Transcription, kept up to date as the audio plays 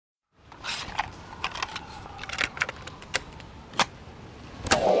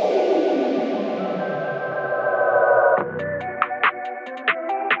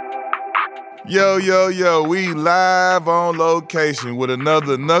Yo, we live on location with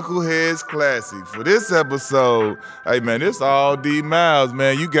another Knuckleheads Classic. For this episode, hey man, it's all D Miles,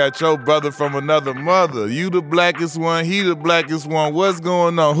 man. You got your brother from another mother. You the blackest one, he the blackest one. What's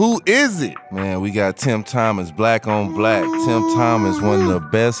going on? Who is it? Man, we got TimThomas, black on black. TimThomas, one of the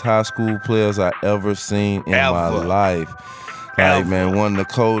best high school players I ever seen in my life. Like, man, one of the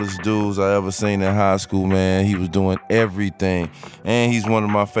coldest dudes I ever seen in high school, man. He was doing everything. And he's one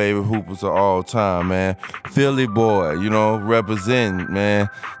of my favorite hoopers of all time, man. Philly boy, representing, man.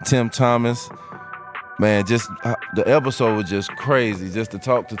 TimThomas. Man, just the episode was just crazy. Just to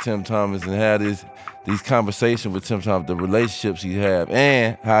talk to TimThomas and have these conversations with TimThomas, the relationships he have,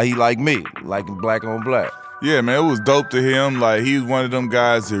 and how he like me, like black on black. Yeah, man, it was dope to him. Like, he's one of them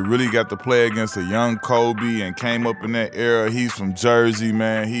guys that really got to play against a young Kobe and came up in that era. He's from Jersey,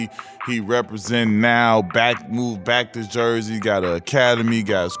 man. He represent now, moved back to Jersey, got an academy,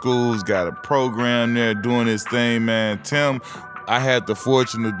 got schools, got a program there doing his thing, man. Tim, I had the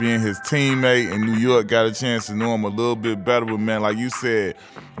fortune of being his teammate in New York, got a chance to know him a little bit better, but man, like you said,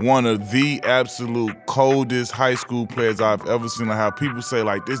 one of the absolute coldest high school players I've ever seen. Like how people say,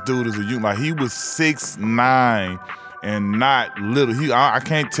 like, this dude is a unit. Like, he was 6'9" and not little. I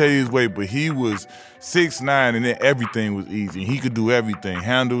can't tell you his weight, but he was 6'9", and then everything was easy. He could do everything.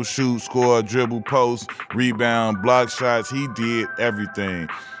 Handle, shoot, score, dribble, post, rebound, block shots. He did everything.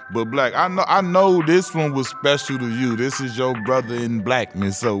 But Black, I know this one was special to you. This is your brother in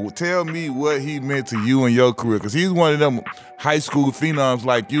blackness. So tell me what he meant to you in your career, because he's one of them high school phenoms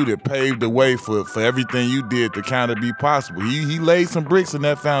like you that paved the way for everything you did to kind of be possible. He laid some bricks in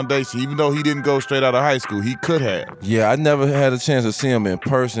that foundation, even though he didn't go straight out of high school. He could have. Yeah, I never had a chance to see him in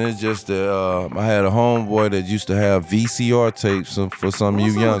person. It's just that I had a homeboy that used to have VCR tapes for some of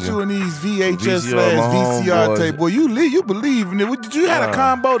you younger. You and these VHS/VCR tape. Boy, you believe in it. Did you have a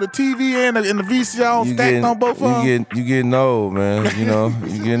combo, the TV and the VCR stacked on both of them? You getting old, man.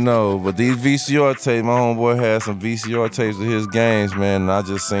 You getting old. But these VCR tapes, my homeboy had some VCR tapes of his games, man, and I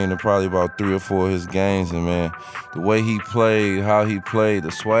just seen probably about 3 or 4 of his games, and man, the way he played, how he played,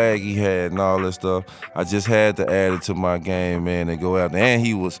 the swag he had, and all that stuff, I just had to add it to my game, man, and go after. And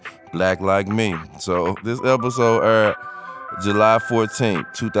he was black like me. So this episode aired July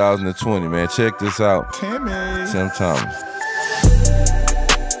 14th, 2020, man. Check this out. TimThomas.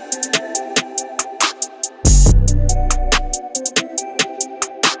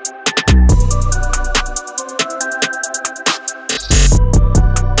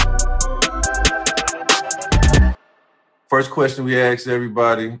 First question we ask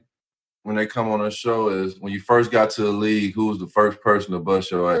everybody when they come on our show is, when you first got to the league, who was the first person to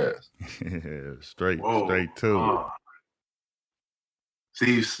bust your ass? Straight to it.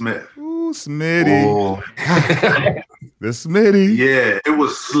 Steve Smith. Ooh, Smitty. The Smitty. Yeah, it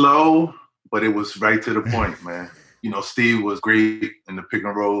was slow, but it was right to the point, man. Steve was great in the pick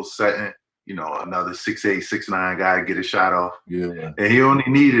and roll setting. Another 6'8", 6'9" guy get a shot off. Yeah. And he only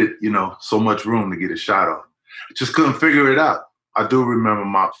needed, so much room to get a shot off. Just couldn't figure it out. I do remember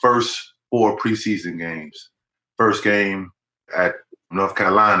my first 4 preseason games. First game at North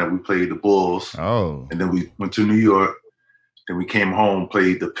Carolina, we played the Bulls. Oh. And then we went to New York. Then we came home,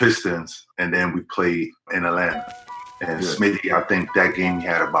 played the Pistons, and then we played in Atlanta. And Smitty, I think that game he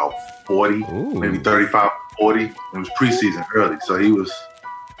had about 40, maybe 35, 40. It was preseason early, so he was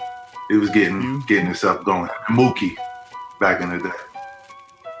getting himself going. Mookie back in the day.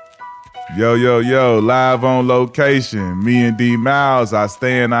 Yo, live on location. Me and D Miles are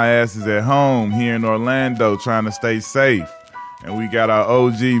staying our asses at home here in Orlando trying to stay safe. And we got our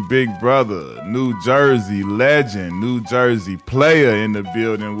OG big brother, New Jersey legend, New Jersey player in the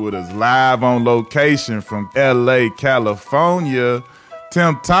building with us live on location from LA, California.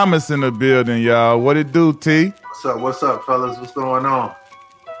 TimThomas in the building, y'all. What it do, T? What's up, fellas? What's going on?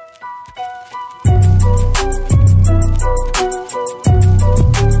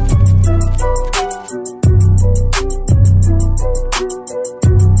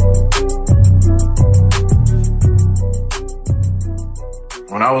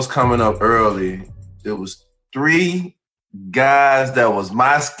 When I was coming up early, there was 3 guys that was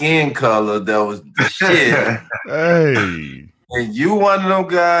my skin color that was the shit. Hey. And you one of them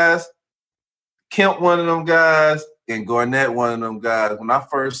guys, Kemp one of them guys, and Garnett one of them guys. When I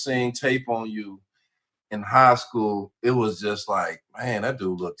first seen tape on you in high school, it was just like, man, that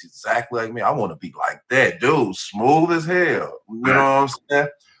dude looked exactly like me. I want to be like that dude, smooth as hell. You know what I'm saying?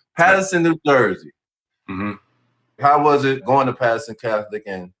 Patterson, New Jersey. Mm-hmm. How was it going to Patterson Catholic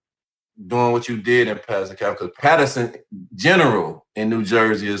and doing what you did in Patterson Catholic? Because Patterson, general in New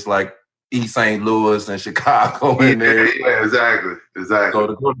Jersey, is like East St. Louis and Chicago in there. Yeah, exactly. So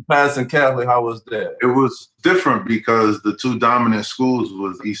to go to Patterson Catholic, how was that? It was different because the two dominant schools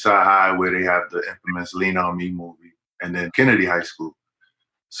was Eastside High, where they have the infamous Lean On Me movie, and then Kennedy High School.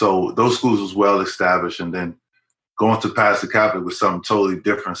 So those schools was well established, and then going to Patterson Catholic was something totally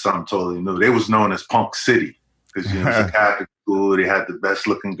different, something totally new. They was known as Punk City because it was a Catholic school. They had the best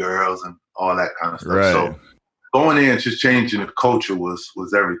looking girls and all that kind of stuff. Right. So going in and just changing the culture was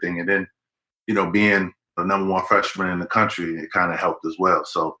everything. And then, being the #1 freshman in the country, it kind of helped as well.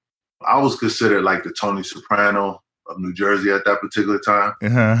 So I was considered like the Tony Soprano of New Jersey at that particular time.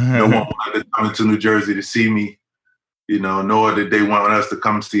 No one wanted to come into New Jersey to see me, nor did they want us to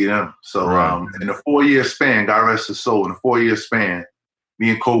come see them. So in a 4-year span, God rest his soul, in a 4-year span,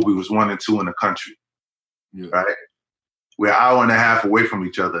 me and Kobe was 1 and 2 in the country, right? We're an hour and a half away from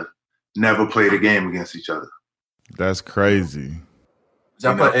each other, never played a game against each other. That's crazy.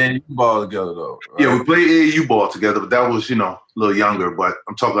 Y'all play AAU ball together, though, right? Yeah, we played AAU ball together, but that was, a little younger. But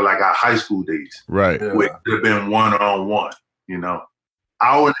I'm talking like our high school days. Right. Yeah. Where it could have been 1-on-1,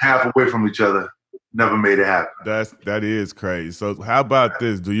 Hour and a half away from each other, never made it happen. That is crazy. So how about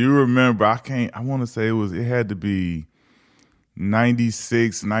this? Do you remember, I want to say it had to be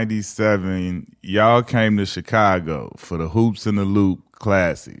 96, 97. Y'all came to Chicago for the Hoops in the Loop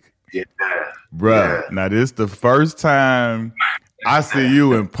Classic. Yeah. Bruh, now this the first time I see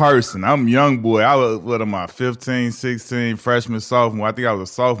you in person. I'm a young boy. I was, what am I, 15, 16, freshman, sophomore. I think I was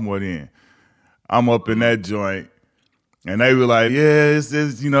a sophomore then. I'm up in that joint. And they were like, yeah, it's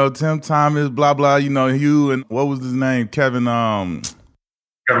TimThomas, blah, blah, you and what was his name? Kevin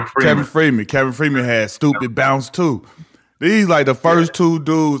Freeman. Kevin Freeman had Stupid Bounce too. These like the first two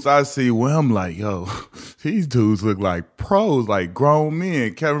dudes I see where I'm like, yo, these dudes look like pros, like grown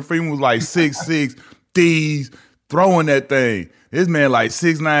men. Kevin Freeman was like 6'6", D's, throwing that thing. This man like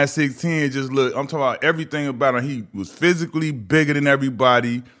 6'9", 6'10", just look, I'm talking about everything about him. He was physically bigger than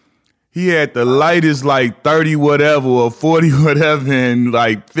everybody. He had the lightest like 30 whatever or 40 whatever and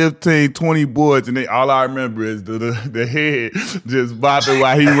like 15, 20 boards. And all I remember is the head just bopping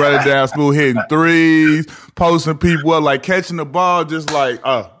while he running down smooth, hitting threes, posting people up, like catching the ball just like,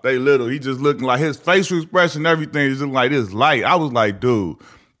 they little. He just looking like his facial expression, everything just looking like this light. I was like, dude,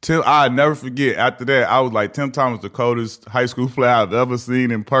 I'll never forget. After that, I was like, TimThomas, the coldest high school player I've ever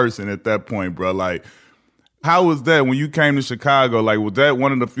seen in person at that point, bro. Like, how was that when you came to Chicago? Like, was that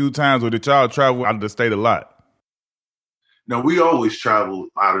one of the few times, or did y'all travel out of the state a lot? No, we always traveled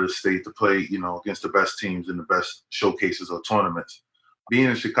out of the state to play, against the best teams in the best showcases or tournaments. Being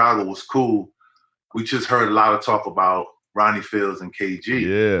in Chicago was cool. We just heard a lot of talk about Ronnie Fields and KG.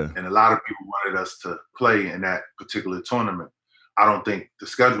 Yeah. And a lot of people wanted us to play in that particular tournament. I don't think the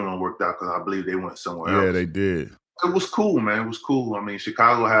scheduling worked out because I believe they went somewhere else. Yeah, they did. It was cool, man. It was cool. I mean,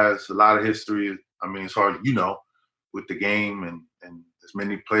 Chicago has a lot of history. I mean, as far as with the game and as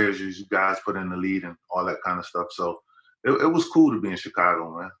many players as you guys put in the lead and all that kind of stuff. So it was cool to be in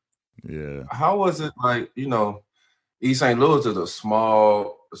Chicago, man. Yeah. How was it like, East St. Louis is a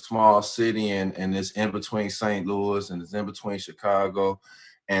small city and it's in between St. Louis and it's in between Chicago.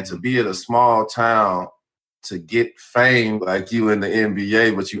 And to be at a small town to get fame like you in the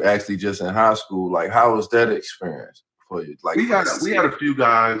NBA, but you actually just in high school, like how was that experience? Like we had a few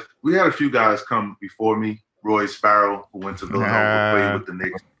guys. We had a few guys come before me. Roy Sparrow, who went to Villanova, played with the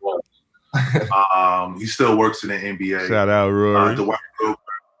Knicks. He still works in the NBA. Shout out Roy.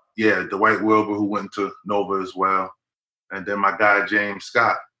 Dwight Wilbur, who went to Nova as well, and then my guy James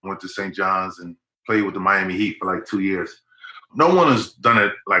Scott went to St. John's and played with the Miami Heat for like 2 years. No one has done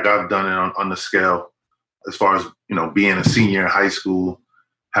it like I've done it on the scale, as far as being a senior in high school,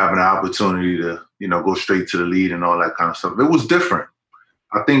 having an opportunity to go straight to the lead and all that kind of stuff. It was different.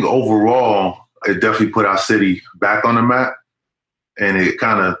 I think overall, it definitely put our city back on the map, and it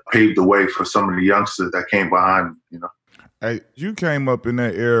kind of paved the way for some of the youngsters that came behind me, Hey, you came up in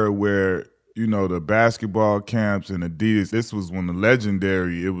that era where, the basketball camps and Adidas, this was when the legend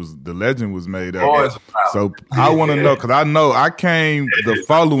was made up. So I want to know, because I know I came the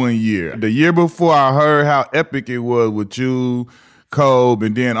following year. The year before, I heard how epic it was with you, Kobe,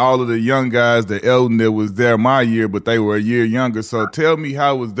 and then all of the young guys, the Elton that was there my year, but they were a year younger. So tell me,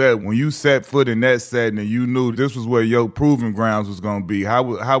 how was that when you set foot in that setting and you knew this was where your proving grounds was going to be? How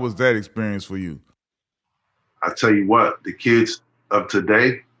was that experience for you? I tell you what, the kids of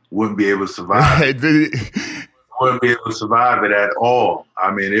today wouldn't be able to survive. Wouldn't be able to survive it at all. I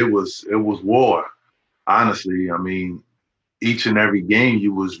mean, it was war. Honestly, I mean, each and every game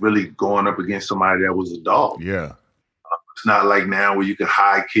you was really going up against somebody that was a dog. Yeah. It's not like now where you can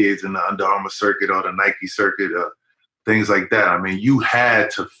hide kids in the Under Armour circuit or the Nike circuit. things like that. I mean, you had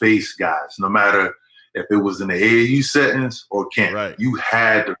to face guys, no matter if it was in the AAU settings or camp. Right. You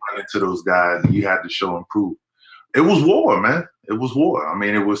had to run into those guys, and you had to show and prove. It was war, man. It was war. I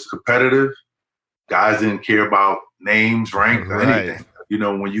mean, it was competitive. Guys didn't care about names, rank, or anything. You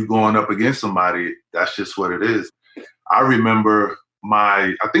know, when you going up against somebody, that's just what it is. I remember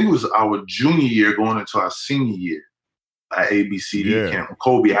I think it was our junior year going into our senior year at ABCD camp.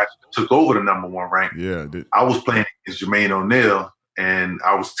 Kobe actually took over the number 1 rank. Yeah. I was playing against Jermaine O'Neal, and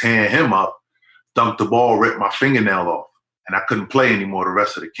I was tearing him up, dunked the ball, ripped my fingernail off, and I couldn't play anymore the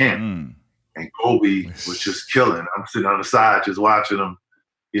rest of the camp. And Kobe was just killing. I'm sitting on the side just watching him,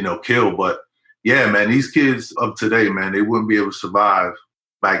 you know, kill. But yeah, man, these kids of today, man, they wouldn't be able to survive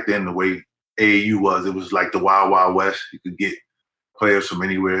back then the way AAU was. It was like the Wild Wild West. You could get players from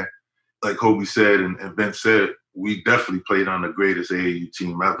anywhere. Like Kobe said and Vince said, we definitely played on the greatest AAU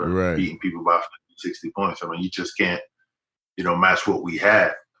team ever, beating people by 50, 60 points. I mean, you just can't, you know, match what we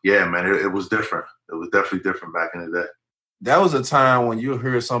had. Yeah, man, it was different. It was definitely different back in the day. That was a time when you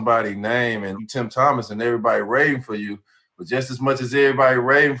hear somebody's name and TimThomas and everybody raving for you, but just as much as everybody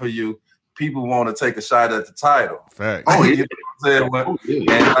raving for you, people want to take a shot at the title. Fact. Oh, yeah. You know what I'm saying?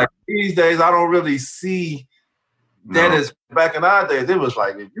 And like these days, I don't really see that as back in our days. It was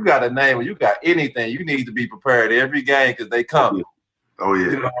like, if you got a name or you got anything, you need to be prepared every game because they come. Oh, yeah.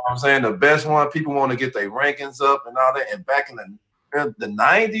 You know what I'm saying? The best one, people want to get their rankings up and all that. And back in the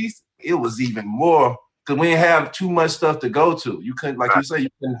 90s, it was even more because we didn't have too much stuff to go to. You couldn't, like you say, you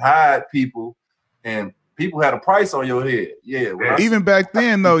couldn't hide people, and people had a price on your head. Yeah. Even back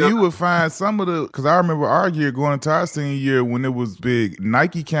then, though, you would find some of the, because I remember our year going into our senior year when it was big,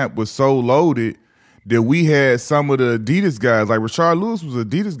 Nike camp was so loaded that we had some of the Adidas guys, like Rashard Lewis was an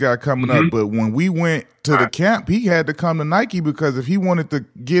Adidas guy coming up, but when we went to the camp, he had to come to Nike because if he wanted to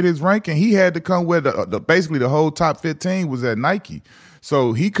get his ranking, he had to come where basically the whole top 15 was at Nike.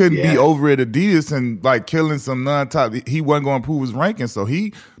 So he couldn't be over at Adidas and like killing some non-top. He wasn't going to improve his ranking. So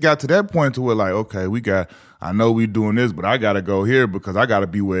he got to that point to where like, okay, I know we doing this, but I got to go here because I got to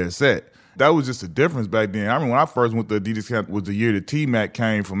be where it's at. That was just a difference back then. I remember when I first went to Adidas camp was the year that T-Mac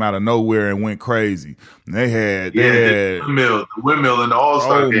came from out of nowhere and went crazy. And they had the windmill and the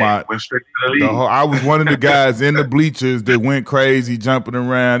All-Star game went straight to the league. I was one of the guys in the bleachers that went crazy, jumping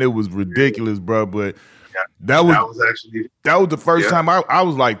around. It was ridiculous, bro. But that was the first time I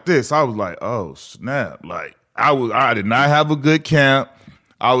was like this. I was like, oh snap! Like I did not have a good camp.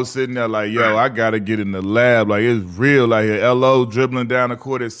 I was sitting there like, yo, I gotta get in the lab. Like it's real. Like LO dribbling down the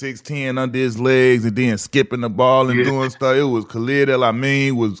court at 6'10" under his legs and then skipping the ball and doing stuff. It was Khalid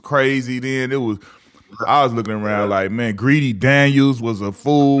El-Amin was crazy. Then I was looking around like, man, Greedy Daniels was a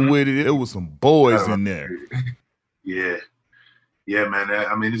fool with it. It was some boys in there. Yeah, man.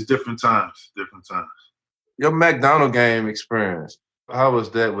 I mean, it's different times. Your McDonald's game experience, how was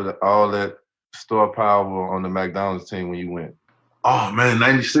that with all that star power on the McDonald's team when you went? Oh, man,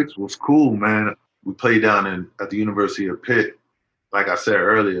 96 was cool, man. We played down at the University of Pitt. Like I said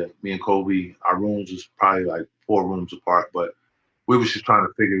earlier, me and Kobe, our rooms was probably like 4 rooms apart, but we was just trying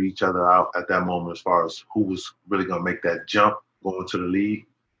to figure each other out at that moment as far as who was really going to make that jump going to the league.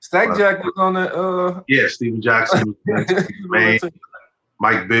 Stack Jack was on that. Yeah, Steven Jackson was there.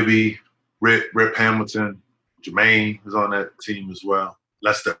 Mike Bibby, Rip Hamilton, Jermaine was on that team as well.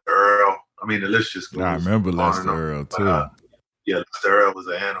 Lester Earl. I mean, the list just goes. I remember Lester Earl, too. Yeah, Lester Earl was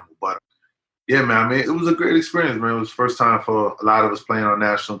an animal. But yeah, man, I mean, it was a great experience, man. It was the first time for a lot of us playing on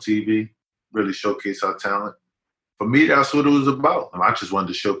national TV, really showcase our talent. For me, that's what it was about. I just wanted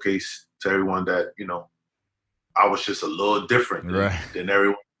to showcase to everyone that, you know, I was just a little different than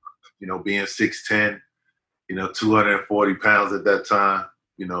everyone. You know, being 6'10", you know, 240 pounds at that time,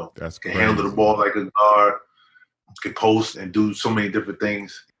 you know, can handle the ball like a guard, can post and do so many different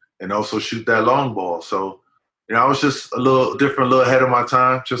things, and also shoot that long ball. So, you know, I was just a little different, a little ahead of my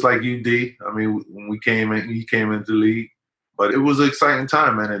time, just like you, D. I mean, when he came into the league. But it was an exciting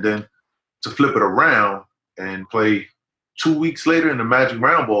time, man. And then to flip it around and play 2 weeks later in the Magic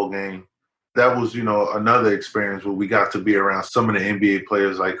Round Ball game, that was, you know, another experience where we got to be around some of the NBA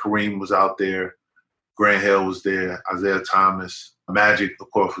players. Like Kareem was out there, Grant Hill was there, Isaiah Thomas, Magic, of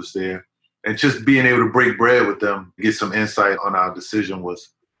course, was there. And just being able to break bread with them, get some insight on our decision was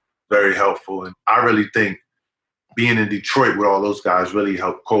very helpful. And I really think being in Detroit with all those guys really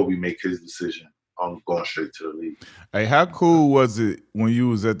helped Kobe make his decision on going straight to the league. Hey, how cool was it when you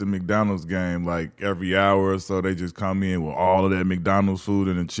was at the McDonald's game? Like every hour or so, they just come in with all of that McDonald's food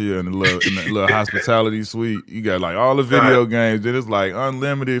and chill in the little hospitality suite. You got like all the video games. Then it's like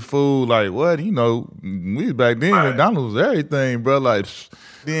unlimited food. Like what? You know, we back then McDonald's was everything, bro. Like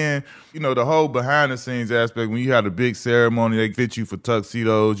then. You know, the whole behind-the-scenes aspect, when you had a big ceremony, they fit you for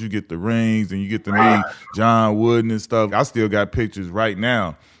tuxedos, you get the rings, and you get to meet John Wooden and stuff. I still got pictures right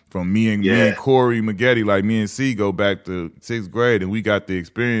now from me and Corey Maggette, like me and C go back to 6th grade, and we got to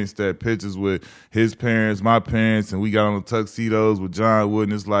experience that, pictures with his parents, my parents, and we got on the tuxedos with John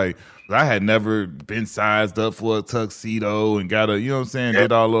Wooden. It's like, I had never been sized up for a tuxedo and got you know what I'm saying,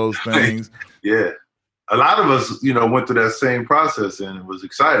 did all those things. Yeah. A lot of us, you know, went through that same process and was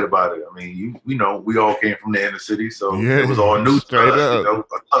excited about it. I mean, we all came from the inner city, so it was all new to us. You know,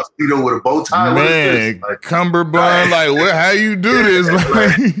 a tuxedo with a bow tie. Man, like, cummerbund, like, how you do this?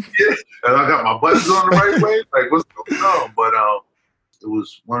 And I got my buttons on the right way. Like, what's going on? But it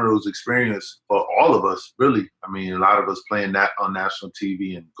was one of those experiences for all of us, really. I mean, a lot of us playing that on national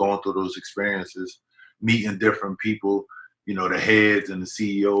TV and going through those experiences, meeting different people, you know, the heads and the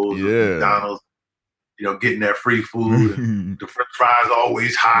CEOs of McDonald's. You know, getting that free food, the French fries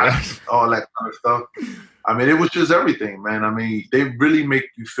always hot, all that kind of stuff. I mean, it was just everything, man. I mean, they really make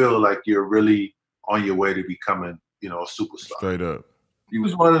you feel like you're really on your way to becoming, you know, a superstar. Straight up. He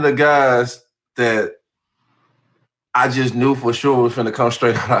was one of the guys that I just knew for sure was going to come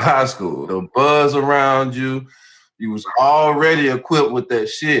straight out of high school. The buzz around you, you was already equipped with that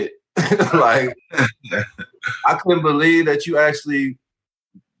shit. Like, I couldn't believe that you actually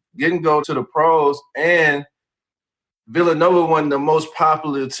didn't go to the pros, and Villanova wasn't the most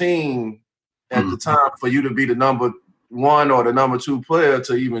popular team at the time for you to be the number 1 or the number 2 player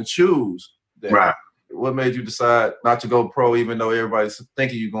to even choose that. Right. What made you decide not to go pro, even though everybody's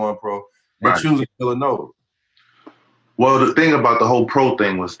thinking you're going pro, and choosing Villanova? Well, the thing about the whole pro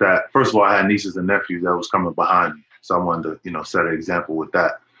thing was that, first of all, I had nieces and nephews that was coming behind me, so I wanted to, you know, set an example with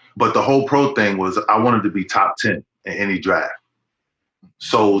that. But the whole pro thing was I wanted to be top 10 in any draft.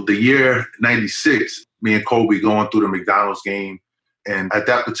 So the year 96, me and Kobe going through the McDonald's game. And at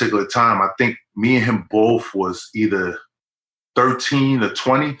that particular time, I think me and him both was either 13 or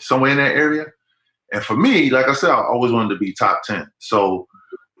 20, somewhere in that area. And for me, like I said, I always wanted to be top 10. So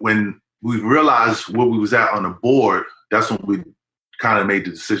when we realized where we was at on the board, that's when we kind of made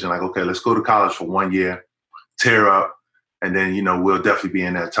the decision, like, okay, let's go to college for 1 year, tear up, and then, you know, we'll definitely be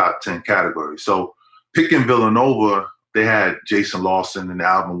in that top 10 category. So picking Villanova, they had Jason Lawson and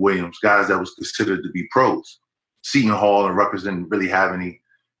Alvin Williams, guys that was considered to be pros. Seton Hall and Rutgers didn't really have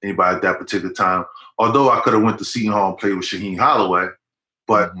anybody at that particular time. Although I could have went to Seton Hall and played with Shaheen Holloway,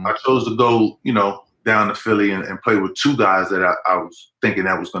 but I chose to go, you know, down to Philly and play with 2 guys that I was thinking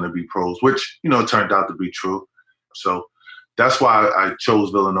that was going to be pros, which, you know, turned out to be true. So that's why I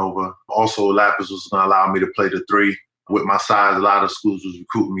chose Villanova. Also, Lapis was going to allow me to play the 3. With my size, a lot of schools was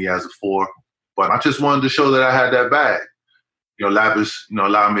recruiting me as a 4. But I just wanted to show that I had that bag. You know, Lapis, you know,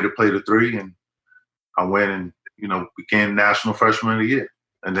 allowed me to play the 3, and I went and, you know, became National Freshman of the Year.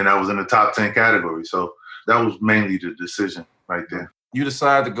 And then I was in the top 10 category. So that was mainly the decision right there. You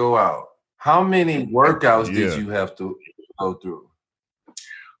decided to go out. How many workouts did you have to go through?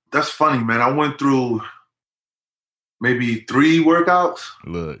 That's funny, man. I went through maybe 3 workouts.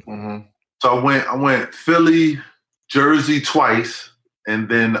 Look. So I went Philly, Jersey twice, and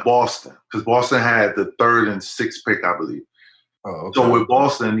then Boston, because Boston had the 3rd and 6th pick, I believe. Oh, okay. So with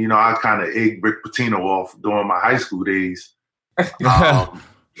Boston, you know, I kind of egged Rick Pitino off during my high school days.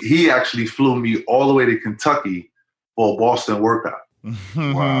 He actually flew me all the way to Kentucky for a Boston workout.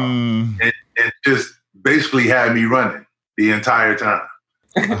 Wow. And just basically had me running the entire time.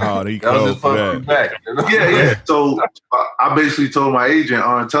 Oh, he close back. Yeah. So I basically told my agent,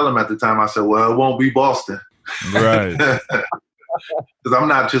 tell him at the time, I said, well, it won't be Boston. Right. Because I'm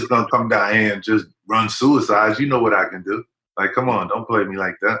not just going to come down here and just run suicides. You know what I can do. Like, come on, don't play me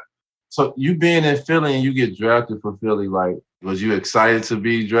like that. So you being in Philly and you get drafted for Philly, like, was you excited to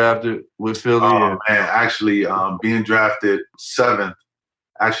be drafted with Philly? Oh, man, actually, being drafted 7th,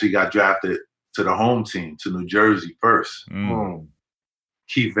 actually got drafted to the home team, to New Jersey first.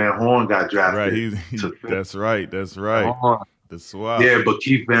 Keith Van Horn got drafted. Right, that's right. That's wild. Yeah, but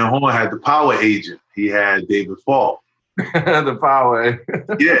Keith Van Horn had the power agent. He had David Falk. The power.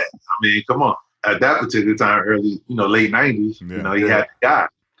 Yeah, I mean, come on. At that particular time, early, you know, late 90s, you know, he had the guy.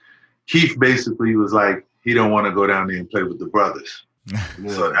 Keith basically was like, he don't want to go down there and play with the brothers.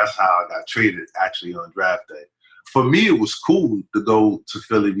 So that's how I got traded actually on draft day. For me, it was cool to go to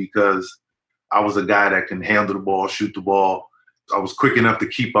Philly because I was a guy that can handle the ball, shoot the ball. I was quick enough to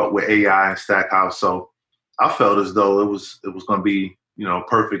keep up with AI and Stackhouse. So I felt as though it was going to be, a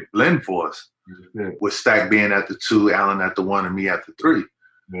perfect blend for us. With Stack being at the 2, Allen at the 1, and me at the 3.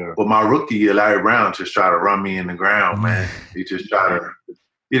 Yeah. But my rookie year, Larry Brown just tried to run me in the ground, man. He just tried to,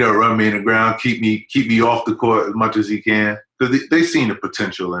 run me in the ground, keep me off the court as much as he can, because they seen the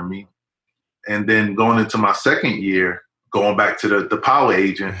potential in me. And then going into my second year, going back to the power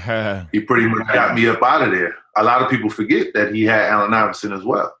agent, he pretty much got me up out of there. A lot of people forget that he had Allen Iverson as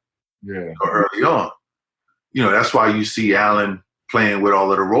well. Yeah. Early on. That's why you see Allen playing with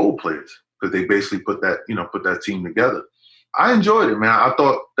all of the role players, because they basically put that team together. I enjoyed it, man. I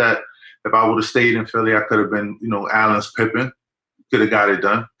thought that if I would have stayed in Philly, I could have been, Allen's Pippen, could have got it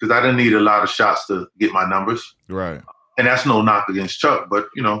done, because I didn't need a lot of shots to get my numbers. Right. And that's no knock against Chuck, but,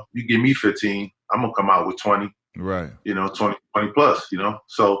 you give me 15, I'm going to come out with 20. Right. 20 plus,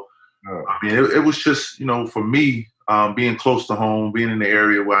 So, I mean, it was just, for me, being close to home, being in the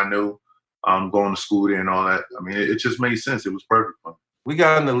area where I knew going to school there and all that. I mean, it just made sense. It was perfect for me. We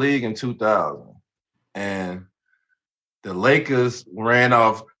got in the league in 2000, and the Lakers ran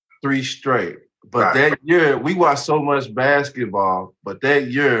off 3 straight. But that year, we watched so much basketball, but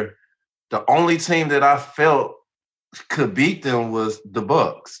that year, the only team that I felt could beat them was the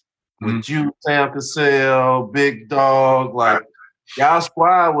Bucks. With you, Sam Cassell, Big Dog, like y'all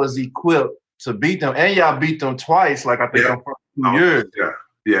squad was equipped to beat them, and y'all beat them twice. Like I think the first 2 years.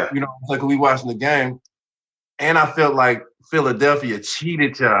 Yeah. Like we watching the game, and I felt like Philadelphia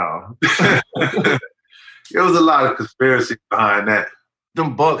cheated y'all. There was a lot of conspiracy behind that.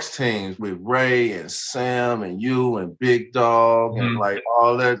 Them Bucks teams with Ray and Sam and you and Big Dog and like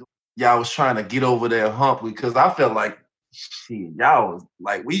all that, y'all was trying to get over that hump, because I felt like, shit, y'all was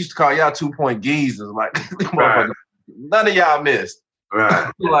like, we used to call y'all 2-point geezers. Like, none of y'all missed.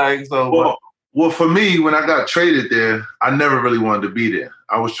 Right. Like, so. Well, for me, when I got traded there, I never really wanted to be there.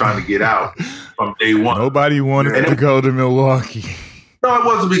 I was trying to get out from day one. Nobody wanted to go to Milwaukee. No, it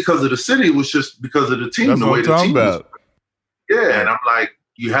wasn't because of the city. It was just because of the team. That's the what way I'm the talking team about. Yeah, and I'm like,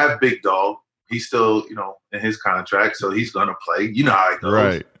 you have Big Dog. He's still, in his contract, so he's going to play. You know how it goes.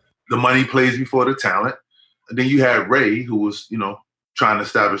 Right. The money plays before the talent. And then you had Ray, who was, trying to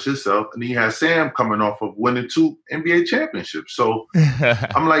establish himself. And then you had Sam coming off of winning 2 NBA championships. So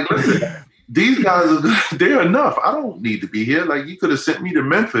I'm like, listen, these guys they're enough. I don't need to be here. Like, you could have sent me to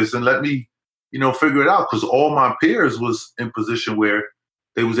Memphis and let me, figure it out, because all my peers was in position where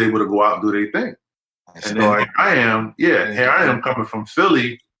they was able to go out and do their thing. And then here I am coming from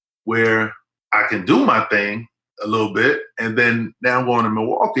Philly, where I can do my thing a little bit, and then now I'm going to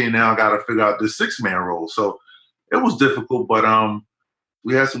Milwaukee, and now I got to figure out this 6-man role. So it was difficult, but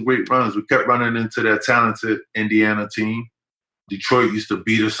we had some great runs. We kept running into that talented Indiana team. Detroit used to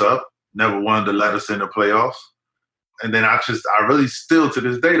beat us up, never wanted to let us in the playoffs. And then I really still to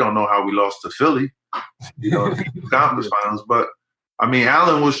this day don't know how we lost to Philly, the conference finals. But I mean,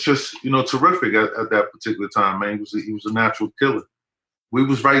 Allen was just, terrific at that particular time, man. He was a natural killer. We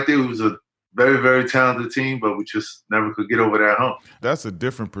was right there. We was a very, very talented team, but we just never could get over that hump. That's a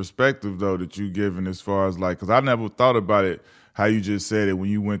different perspective, though, that you giving as far as because I never thought about it how you just said it when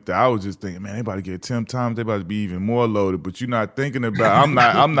you went there. I was just thinking, man, they about to get TimThomas. They about to be even more loaded. But you're not thinking about.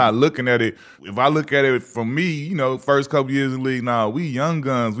 I'm not looking at it. If I look at it from me, first couple years in the league, we young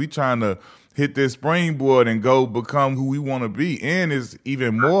guns. We trying to hit this springboard and go become who we want to be. And it's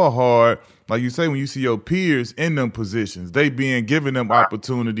even more hard, like you say, when you see your peers in them positions, they being given them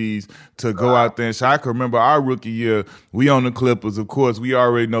opportunities to go out there and shine. I can remember our rookie year, we on the Clippers. Of course, we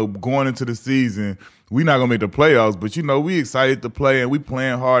already know going into the season, we not going to make the playoffs, but, we excited to play and we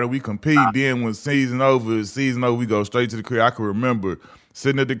playing hard and we compete. Then when season over, we go straight to the crib. I can remember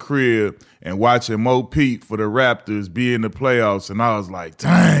sitting at the crib and watching Mo Pete for the Raptors be in the playoffs, and I was like,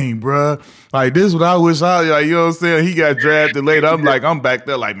 dang, bruh. Like, this is what I wish you know what I'm saying? He got drafted later. I'm back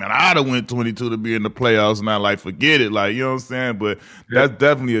there like, man, I'd have went 22 to be in the playoffs, and I forget it. Like, you know what I'm saying? But that's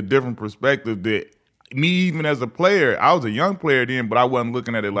definitely a different perspective that me, even as a player, I was a young player then, but I wasn't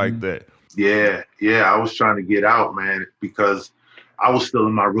looking at it like that. Yeah. I was trying to get out, man, because I was still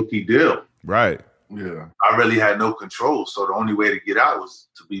in my rookie deal. Right. Yeah. I really had no control. So the only way to get out was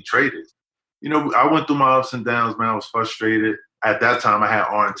to be traded. I went through my ups and downs, man. I was frustrated. At that time, I had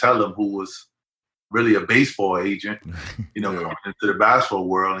Arn Tellem, who was really a baseball agent, coming into the basketball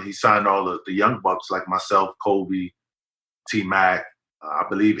world. And he signed all the young bucks like myself, Kobe, T-Mac. I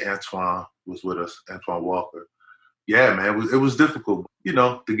believe Antoine was with us, Antoine Walker. Yeah, man, it was difficult.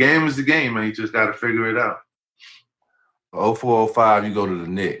 The game is the game, man. You just got to figure it out. 04-05, you go to the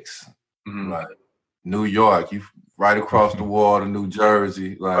Knicks. Mm-hmm. Like New York, you right across the wall to New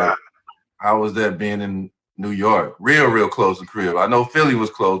Jersey. Like, how was that being in New York. Real close to crib. I know Philly was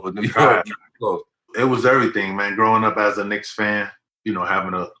close, but New York was close. It was everything, man. Growing up as a Knicks fan,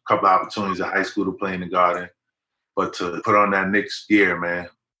 having a couple of opportunities in high school to play in the Garden. But to put on that Knicks gear, man,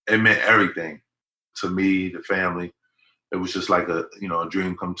 it meant everything to me, the family. It was just like a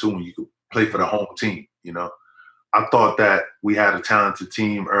dream come true when you could play for the home team, I thought that we had a talented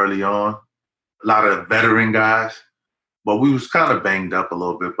team early on, a lot of veteran guys, but we was kind of banged up a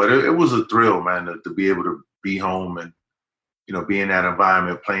little bit. But it was a thrill, man, to be able to be home and, be in that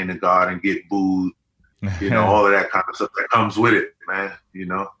environment, playing the Garden, get booed, all of that kind of stuff that comes with it, man,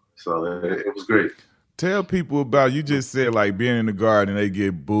 So it was great. Tell people about, you just said like being in the Garden, they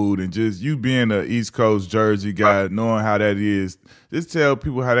get booed, and just you being an East Coast Jersey guy, knowing how that is. Just tell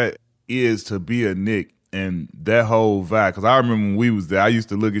people how that is to be a Knick and that whole vibe. Because I remember when we was there, I used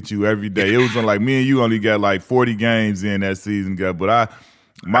to look at you every day. It was like me and you only got like 40 games in that season, guy. But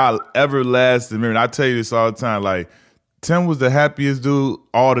my everlasting memory, I tell you this all the time, like Tim was the happiest dude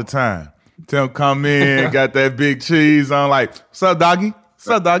all the time. Tim come in, got that big cheese on, like, what's up, doggy? What's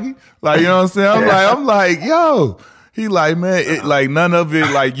up, doggy? Like, you know what I'm saying? I'm like, yo. He like, man, it like none of it,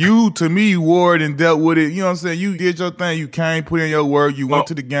 like you, to me, you wore it and dealt with it. You know what I'm saying? You did your thing. You came, put in your work. You went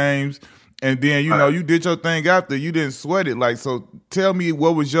to the games. And then, you did your thing after. You didn't sweat it. Like, so tell me,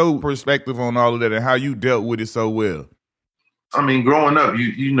 what was your perspective on all of that and how you dealt with it so well? I mean, growing up,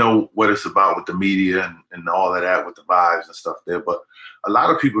 you know what it's about with the media and all of that with the vibes and stuff there. But a lot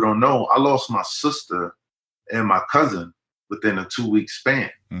of people don't know. I lost my sister and my cousin within a 2-week span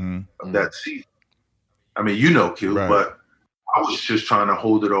of that season. I mean, Q, right. But I was just trying to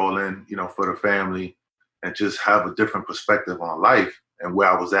hold it all in, for the family and just have a different perspective on life and where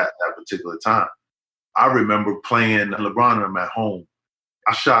I was at that particular time. I remember playing LeBron and them at home.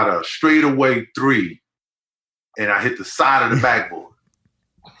 I shot a straightaway 3 and I hit the side of the backboard.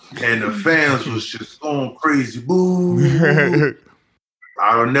 And the fans was just going crazy. Boo!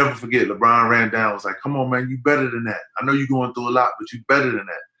 I'll never forget, LeBron ran down, was like, come on, man, you better than that. I know you're going through a lot, but you better than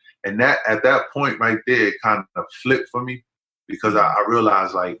that. And that at that point right there, it kind of flipped for me because I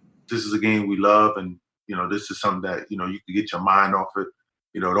realized, like, this is a game we love and, this is something that, you can get your mind off it.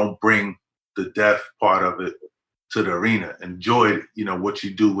 Don't bring the death part of it to the arena. Enjoy, what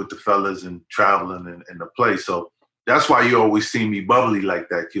you do with the fellas and traveling and the play. So that's why you always see me bubbly like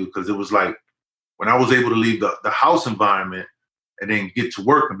that, Q, because it was like when I was able to leave the house environment and then get to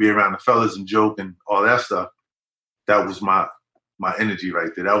work and be around the fellas and joke and all that stuff, that was my energy right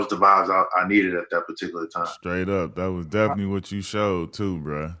there. That was the vibes I needed at that particular time. Straight up. That was definitely what you showed too,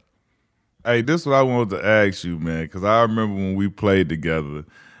 bro. Hey, this is what I wanted to ask you, man, because I remember when we played together.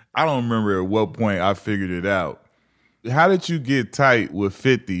 I don't remember at what point I figured it out. How did you get tight with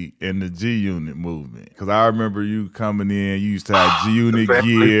 50 in the G-Unit movement? Because I remember you coming in, you used to have G-Unit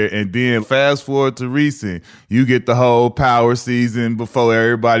gear, and then fast forward to recent, you get the whole power season before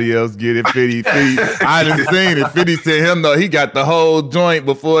everybody else get it. 50. I done seen it. 50 said him, though, he got the whole joint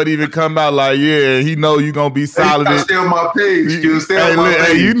before it even come out. Like, yeah, he know you going to be solid. Hey, stay on my page.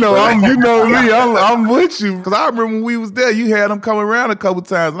 Hey, you know me. I'm with you. Because I remember when we was there, you had him come around a couple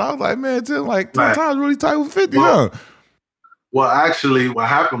times, and I was like, man, Tim, like, TimThomas really tight with 50, huh? Well, actually, what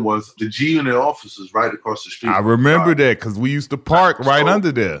happened was the G-Unit office is right across the street. I remember that because we used to park right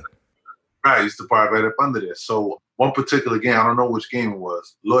under there. Right, used to park right up under there. So one particular game, I don't know which game it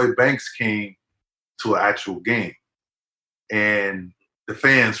was, Lloyd Banks came to an actual game, and the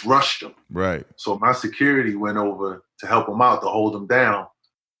fans rushed him. Right. So my security went over to help him out, to hold him down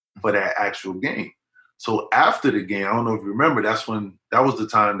for that actual game. So after the game, I don't know if you remember, that was the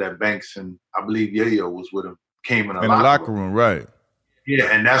time that Banks and I believe Yayo was with him. Came in the locker room, right? Yeah,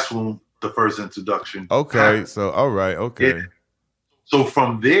 and that's when the first introduction. Okay, happened. So all right, okay. Yeah. So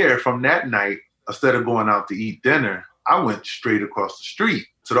from that night, instead of going out to eat dinner, I went straight across the street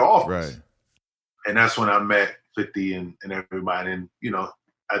to the office. Right. And that's when I met 50 and everybody. And,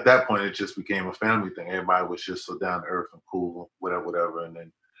 at that point, it just became a family thing. Everybody was just so down to earth and cool, whatever. And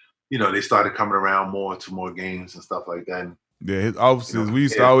then, they started coming around more to more games and stuff like that. And, yeah, his offices. We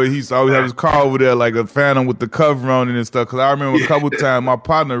used to always have his car over there, like a Phantom with the cover on it and stuff. Because I remember a couple times, my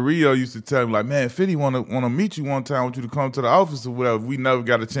partner Rio used to tell me, like, "Man, 50 want to meet you one time. Want you to come to the office or whatever." We never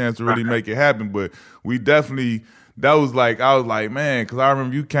got a chance to really make it happen, but we definitely. That was like, I was like, man, because I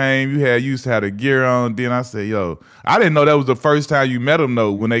remember you came, you used to have the gear on. Then I said, yo, I didn't know that was the first time you met him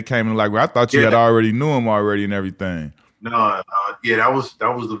though. When they came in, like, I thought you had already knew him already and everything. No, that was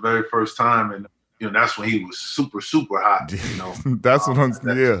the very first time and. That's when he was super, super hot. That's what I'm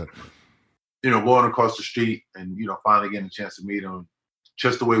saying. Yeah. Going across the street and finally getting a chance to meet him,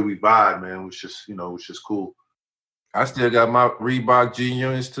 just the way we vibe, man, was just cool. I still got my Reebok G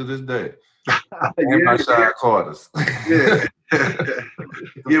units to this day. And my shot quarters. Yeah.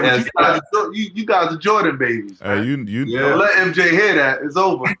 Yeah, but you guys are Jordan babies, man. Don't let MJ hear that. It's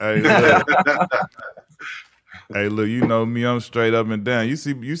over. Hey, look, you know me, I'm straight up and down. You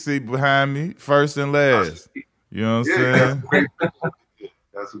see behind me, first and last. You know what I'm saying?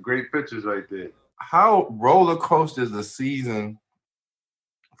 That's some great pictures right there. How roller coaster is the season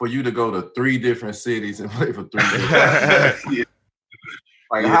for you to go to 3 different cities and play for 3 different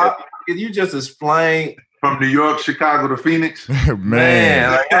how can you just explain from New York, Chicago to Phoenix?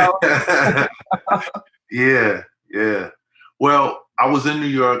 Man. Yeah. Well, I was in New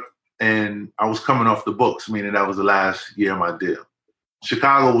York and I was coming off the books, meaning that was the last year of my deal.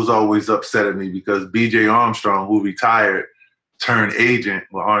 Chicago was always upset at me because BJ Armstrong, who retired, turned agent,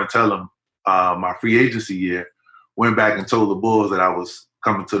 well, I didn't tell him my free agency year, went back and told the Bulls that I was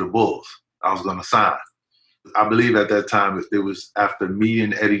coming to the Bulls. I was going to sign. I believe at that time it was after me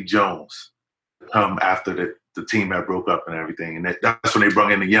and Eddie Jones after the team had broke up and everything. And that's when they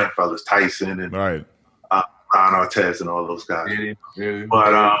brought in the young fellas, Tyson and Ron Artest and all those guys.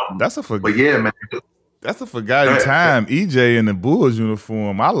 But that's a yeah, man. That's a forgotten time. EJ in the Bulls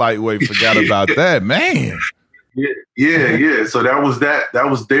uniform. I lightweight forgot about that, man. Yeah. So that was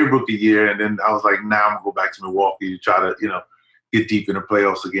their rookie year, and then I was like, I'm gonna go back to Milwaukee to try to, get deep in the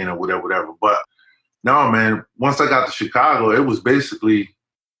playoffs again or whatever. But no, man, once I got to Chicago, it was basically,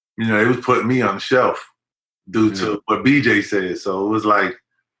 it was putting me on the shelf due to what BJ said. So it was like,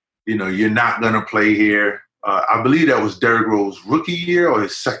 you're not gonna play here. I believe that was Derrick Rose's rookie year or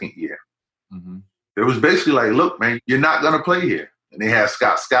his second year. Mm-hmm. It was basically like, look, man, you're not gonna play here. And they had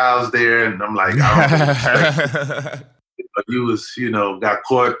Scott Skiles there, and I'm like, I don't but he was, got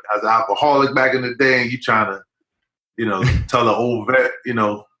caught as an alcoholic back in the day, and you trying to, tell an old vet,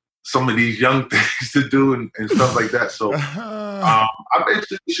 some of these young things to do and stuff like that. So I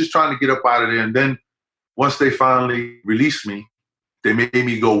basically was just trying to get up out of there. And then once they finally released me, they made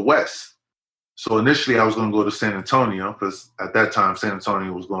me go west. So initially I was going to go to San Antonio because at that time San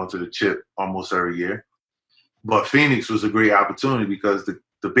Antonio was going to the chip almost every year. But Phoenix was a great opportunity because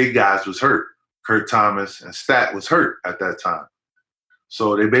the big guys was hurt. Kurt Thomas and Stat was hurt at that time.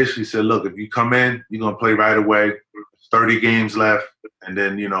 So they basically said, look, if you come in, you're going to play right away. 30 games left. And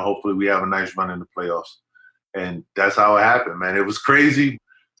then, hopefully we have a nice run in the playoffs. And that's how it happened, man. It was crazy.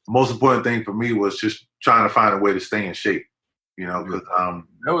 The most important thing for me was just trying to find a way to stay in shape, because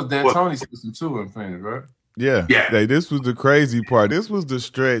that was D'Antoni's system too in Phoenix, right? Yeah. Hey, this was the crazy part. This was the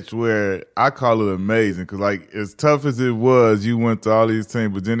stretch where I call it amazing because, like, as tough as it was, you went to all these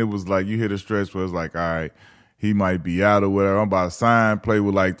teams, but then it was like you hit a stretch where it's like, all right, he might be out or whatever. I'm about to sign, play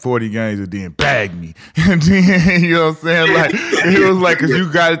with like 40 games, and then bag me. And then, you know what I'm saying? Like, it was like, because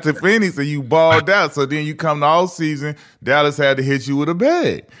you got it to Phoenix and you balled out. So then you come to all season, Dallas had to hit you with a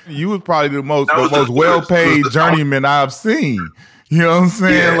bag. You was probably the most well-paid journeyman I've seen. You know what I'm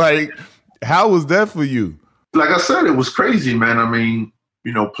saying? Yeah. Like, how was that for you? Like I said, it was crazy, man. I mean,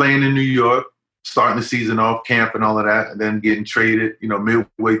 playing in New York, starting the season off, camp and all of that, and then getting traded,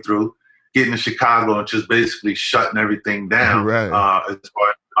 midway through. Getting to Chicago and just basically shutting everything down as far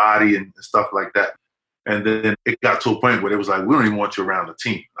as body and stuff like that. And then it got to a point where it was like, we don't even want you around the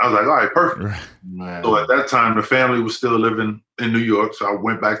team. I was like, all right, perfect. Right. So at that time, the family was still living in New York. So I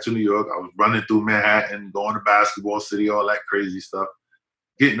went back to New York. I was running through Manhattan, going to Basketball City, all that crazy stuff.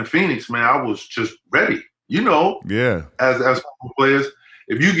 Getting to Phoenix, man, I was just ready. As players,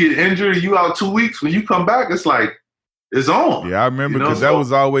 if you get injured, you out 2 weeks. When you come back, it's like, it's on. Yeah, I remember because that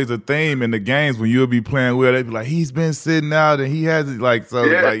was always a theme in the games when you'll be playing well. They'd be like, he's been sitting out and he has it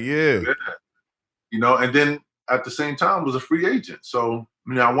And then at the same time was a free agent. So,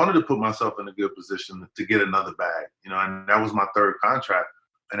 I wanted to put myself in a good position to get another bag, and that was my third contract.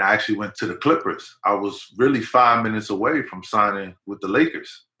 And I actually went to the Clippers. I was really 5 minutes away from signing with the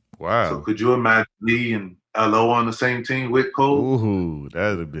Lakers. Wow. So could you imagine me and LO on the same team with Cole? Ooh,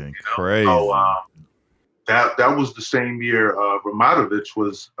 that would have been crazy. So, that was the same year Ramadovich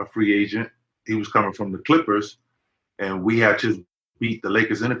was a free agent. He was coming from the Clippers, and we had just beat the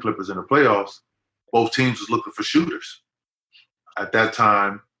Lakers and the Clippers in the playoffs. Both teams was looking for shooters. At that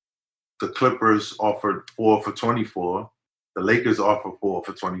time, the Clippers offered 4 for 24. The Lakers offered 4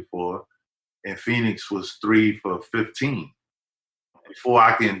 for 24, and Phoenix was 3 for 15. Before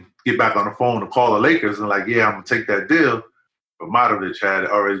I can get back on the phone and call the Lakers and like, yeah, I'm gonna take that deal, Ramadovich had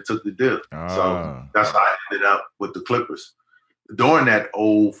already took the deal. So that's how I ended up with the Clippers. During that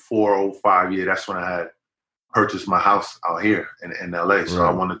 04-05 year, that's when I had purchased my house out here in LA. So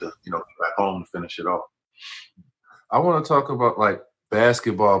I wanted to, get back home to finish it off. I want to talk about like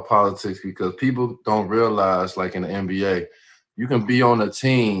basketball politics because people don't realize, like in the NBA, you can be on a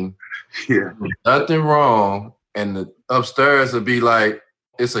team, Yeah. nothing wrong, and the upstairs will be like,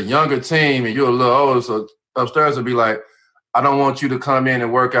 it's a younger team and you're a little older, so upstairs will be like, I don't want you to come in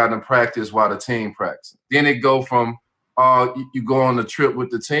and work out and practice while the team practice. Then it go from, you go on the trip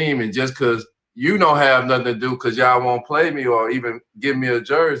with the team, and just because you don't have nothing to do because y'all won't play me or even give me a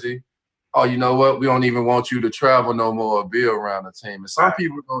jersey, oh, you know what? We don't even want you to travel no more or be around the team. And some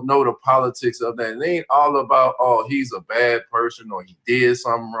people don't know the politics of that. It ain't all about, oh, he's a bad person or he did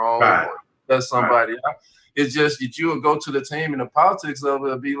something wrong or does somebody out. It's just that you will go to the team and the politics of it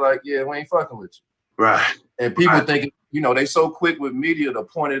will be like, yeah, we ain't fucking with you. Right. And people think, they so quick with media to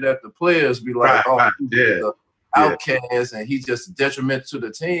point it at the players, be like, he's the outcast and he's just detriment to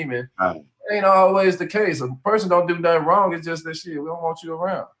the team. And it ain't always the case. If a person don't do nothing wrong, it's just that shit. We don't want you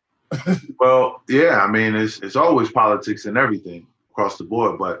around. Well, yeah, I mean, it's always politics and everything across the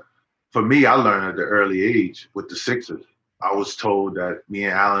board. But for me, I learned at the early age with the Sixers. I was told that me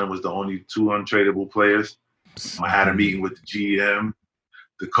and Allen was the only two untradeable players. I had a meeting with the GM,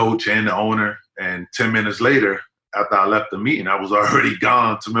 the coach, and the owner. And 10 minutes later, after I left the meeting, I was already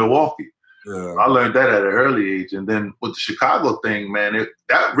gone to Milwaukee. Yeah. I learned that at an early age. And then with the Chicago thing, man,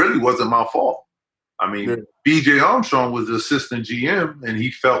 that really wasn't my fault. I mean, B.J. Armstrong was the assistant GM, and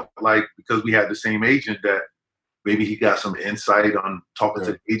he felt like because we had the same agent that maybe he got some insight on talking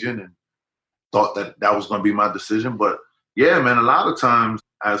to the agent and thought that was going to be my decision. But, yeah, man, a lot of times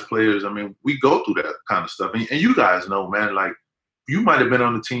as players, I mean, we go through that kind of stuff. And you guys know, man, like you might have been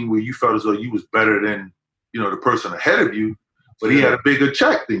on a team where you felt as though you was better than, the person ahead of you, but he had a bigger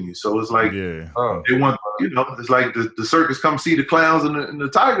check than you. So it's like they want, it's like the circus come see the clowns and the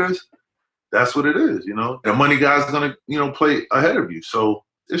tigers. That's what it is, The money guy's going to, play ahead of you. So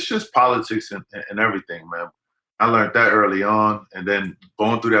it's just politics and everything, man. I learned that early on. And then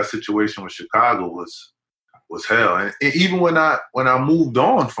going through that situation with Chicago was hell. And even when I moved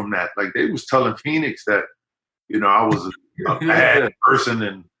on from that, like they was telling Phoenix that, I was a bad person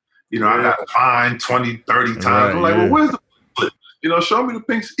and, I got fined 20, 30 times. Right, I'm like, well, where's the flip? Show me the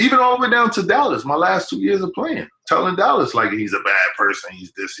pinks. Even all the way down to Dallas, my last 2 years of playing, telling Dallas like he's a bad person,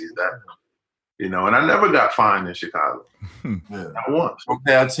 he's this, he's that. And I never got fined in Chicago. Not once.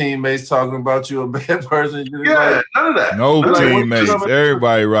 Okay, our teammates talking about you a bad person. None of that. No teammates.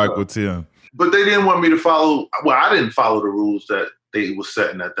 Everybody rock with Tim. But they didn't want me to follow. Well, I didn't follow the rules that they were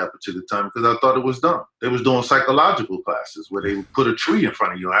setting at that particular time because I thought it was dumb. They was doing psychological classes where they would put a tree in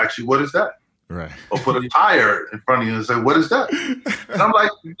front of you and ask you, what is that? Right. Or put a tire in front of you and say, what is that? And I'm like,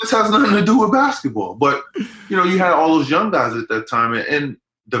 this has nothing to do with basketball. But, you had all those young guys at that time. And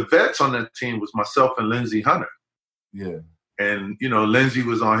the vets on that team was myself and Lindsey Hunter. Yeah. And, Lindsey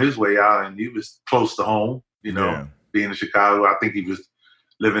was on his way out and he was close to home, being in Chicago. I think he was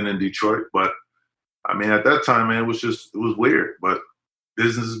living in Detroit. But, I mean, at that time, man, it was weird. But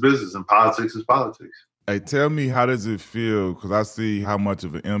business is business and politics is politics. Hey, tell me, how does it feel? Because I see how much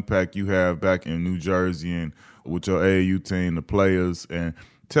of an impact you have back in New Jersey and with your AAU team, the players. And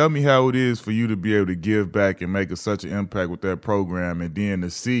tell me how it is for you to be able to give back and make such an impact with that program, and then to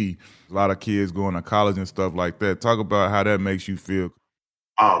see a lot of kids going to college and stuff like that. Talk about how that makes you feel.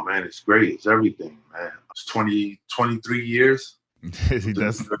 Oh, man, it's great. It's everything, man. It's 23 years.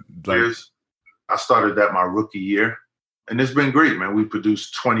 That's years. I started that my rookie year, and it's been great, man. We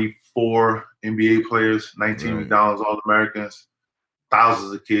produced 24 NBA players, 19 McDonald's All-Americans.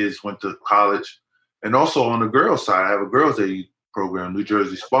 Thousands of kids went to college. And also on the girls' side, I have a girls' AAU program, New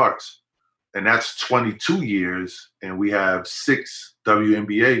Jersey Sparks. And that's 22 years, and we have 6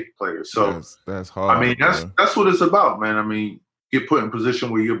 WNBA players. So that's hard. I mean, that's what it's about, man. I mean, get put in a position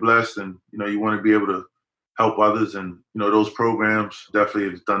where you're blessed and, you want to be able to help others. And, those programs definitely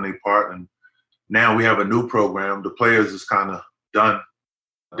have done their part. And now we have a new program. The players is kind of done.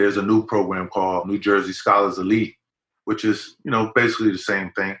 There's a new program called New Jersey Scholars Elite, which is, basically the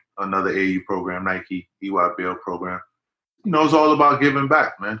same thing. Another AAU program, Nike, EYBL program. It's all about giving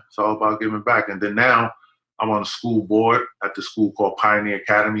back, man. It's all about giving back. And then now I'm on a school board at the school called Pioneer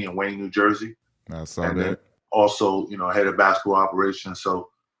Academy in Wayne, New Jersey. I saw that. Also, head of basketball operations. So,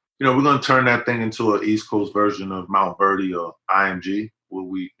 we're going to turn that thing into an East Coast version of Mount Verdi or IMG, where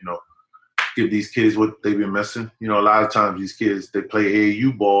we, give these kids what they've been missing. A lot of times these kids, they play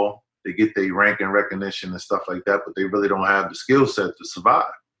AAU ball, they get their rank and recognition and stuff like that, but they really don't have the skill set to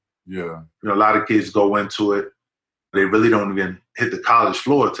survive. Yeah. A lot of kids go into it. They really don't even hit the college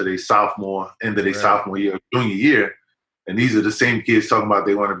floor till they sophomore, end of their sophomore year, junior year. And these are the same kids talking about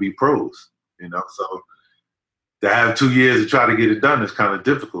they want to be pros, So to have 2 years to try to get it done is kind of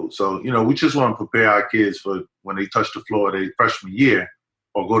difficult. So, we just want to prepare our kids for when they touch the floor their freshman year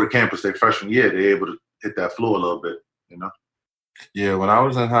or go to campus their freshman year, they're able to hit that floor a little bit, Yeah, when I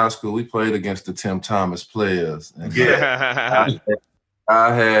was in high school, we played against the TimThomas players. And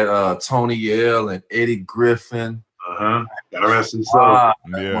I had Tony Yell and Eddie Griffin. God rest his soul. Yeah.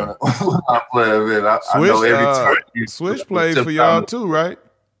 When I play, man, I know every time. Switch played for y'all too, right?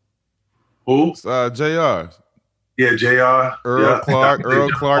 Who? JR. Yeah, JR. Earl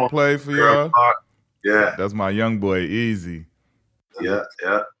Clark played for y'all. Clark. Yeah. That's my young boy, Easy. Yeah.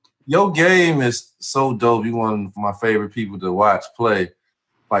 Your game is so dope. You one of my favorite people to watch play.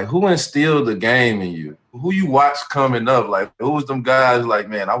 Like, who instilled the game in you? Who you watch coming up? Like, who was them guys like,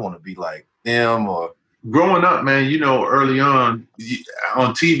 man, I want to be like them? Or growing up, man, early on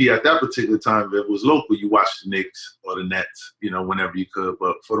TV at that particular time, if it was local, you watched the Knicks or the Nets, whenever you could.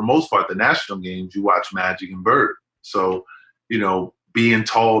 But for the most part, the national games, you watch Magic and Bird. So, being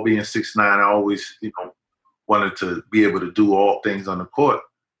tall, being 6'9", I always, wanted to be able to do all things on the court.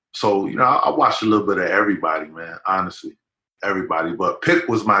 So, I watched a little bit of everybody, man, honestly. Everybody. But Pip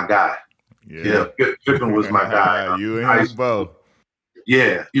was my guy. Yeah, Pippen was my guy. You and him both.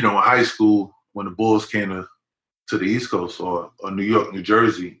 Yeah, in high school, when the Bulls came to the East Coast or New York, New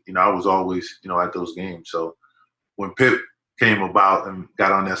Jersey, I was always, at those games. So when Pip came about and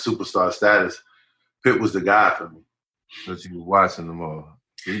got on that superstar status, Pip was the guy for me. Because you were watching them all.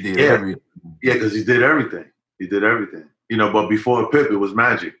 He did everything. Yeah, because he did everything. But before Pip, it was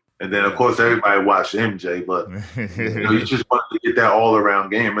Magic. And then, of course, everybody watched MJ, but you just wanted to get that all-around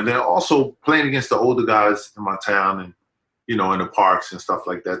game. And then also playing against the older guys in my town and, in the parks and stuff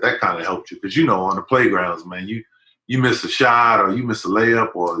like that, that kind of helped you. Because, on the playgrounds, man, you miss a shot or you miss a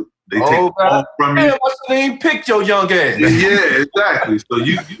layup or they take the ball from you. What's the name? Pick your young ass. Yeah, exactly. So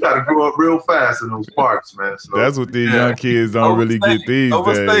you got to grow up real fast in those parks, man. So, that's what these young kids don't really get these days.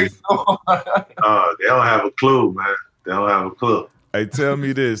 They don't have a clue, man. They don't have a clue. Hey, tell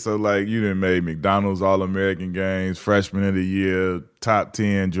me this. So, you done made McDonald's All-American games, freshman of the year, top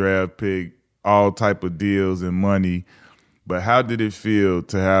 10 draft pick, all type of deals and money. But how did it feel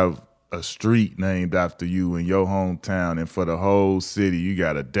to have a street named after you in your hometown and for the whole city? You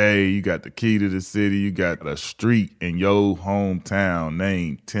got a day, you got the key to the city, you got a street in your hometown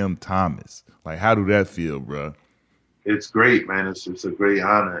named TimThomas. How do that feel, bro? It's great, man. It's a great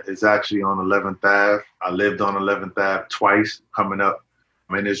honor. It's actually on 11th Ave. I lived on 11th Ave twice coming up.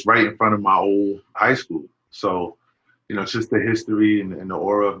 It's right in front of my old high school. So, it's just the history and the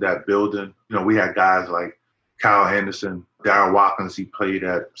aura of that building. We had guys like Kyle Henderson, Darryl Watkins, he played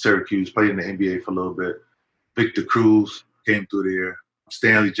at Syracuse, played in the NBA for a little bit. Victor Cruz came through there.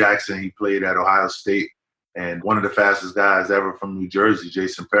 Stanley Jackson, he played at Ohio State. And one of the fastest guys ever from New Jersey,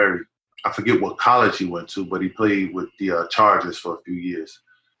 Jason Perry. I forget what college he went to, but he played with the Chargers for a few years.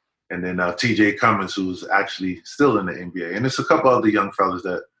 And then TJ Cummins, who's actually still in the NBA. And there's a couple other young fellas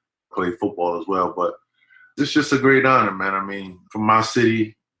that play football as well. But it's just a great honor, man. From my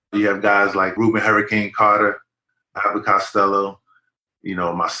city, you have guys like Ruben Hurricane Carter, Albert Costello,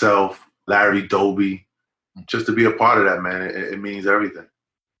 myself, Larry Doby. Just to be a part of that, man, it means everything.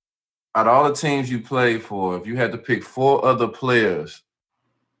 Out of all the teams you played for, if you had to pick 4 other players,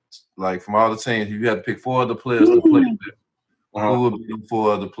 from all the teams, if you had to pick 4 other players to play with, who would be the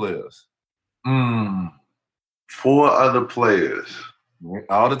 4 other players? 4 other players.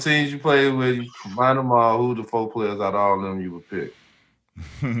 All the teams you played with, you combine them all, who the 4 players out of all of them you would pick?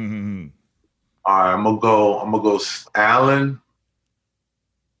 All right, I'm gonna go Allen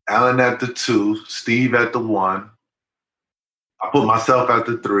at the 2, Steve at the 1. I put myself at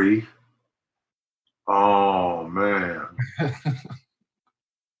the 3. Oh man.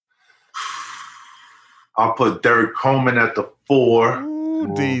 I'll put Derek Coleman at the 4. Ooh,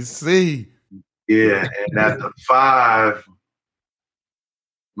 DC. Yeah, and at the 5,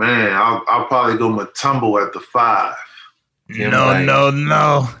 man, I'll probably go Mutombo at the 5.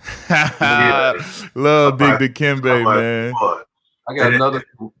 No. Love Big Dikembe, man. I got another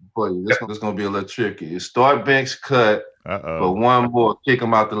for you. This one's going to be a little tricky. It's start, bench, cut, but one more, kick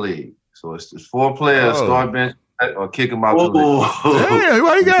them out the league. So it's 4 players, start, bench, cut, or kick them out the league. Damn,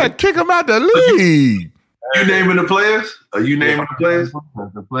 why you got to kick them out the league? You naming the players? Are you naming the players?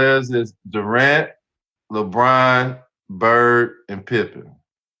 The players is Durant, LeBron, Bird, and Pippen.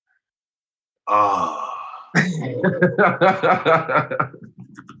 I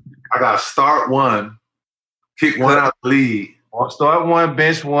got to start 1, kick 1 out the league. Start 1,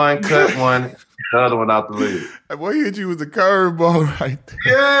 bench 1, cut 1, the other one out the league. Boy, he hit you with a curveball right there.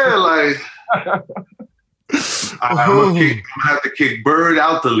 Yeah, I'm going to have to kick Bird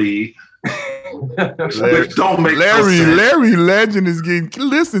out the league. Which don't make no sense. Larry Legend is getting.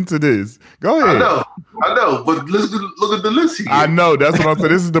 Listen to this. Go ahead. I know, but look at the list here. I know. That's what I'm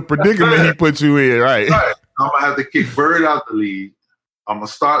saying. This is the predicament he put you in, right? I'm gonna have to kick Bird out the league. I'm gonna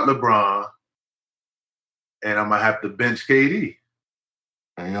start LeBron, and I'm gonna have to bench KD.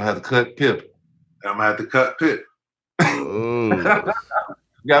 And you're gonna have to cut Pip. And I'm gonna have to cut Pip.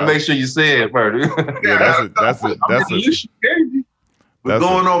 You gotta make sure you say it, Bird. Yeah, that's a. We're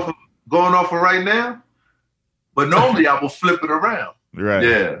going off of right now. But normally I will flip it around. Right.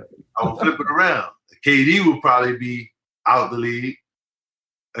 Yeah. I will flip it around. KD will probably be out the league.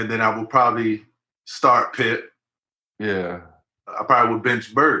 And then I will probably start Pitt. Yeah. I probably would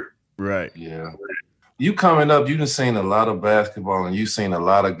bench Bird. Right. Yeah. You coming up, you've seen a lot of basketball and you've seen a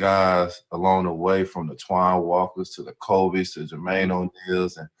lot of guys along the way, from the Twine Walkers to the Kobe's to Jermaine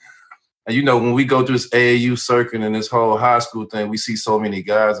O'Neal's. And you know, when we go through this AAU circuit and this whole high school thing, we see so many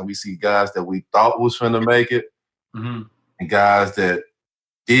guys, and we see guys that we thought was finna make it. Mm-hmm. And guys that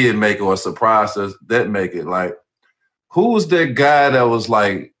did make it or surprised us that make it. Like, who was that guy that was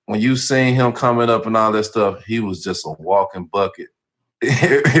like, when you seen him coming up and all that stuff, he was just a walking bucket.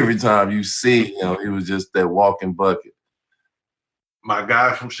 Every time you see him, he was just that walking bucket. My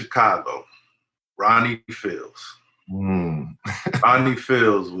guy from Chicago, Ronnie Fields. Ronnie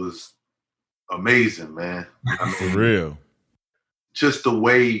Fields was amazing, man. I mean, for real. Just the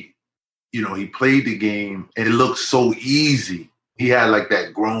way, you know, he played the game, and it looked so easy. He had like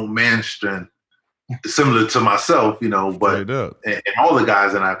that grown man strength, similar to myself, you know, but and all the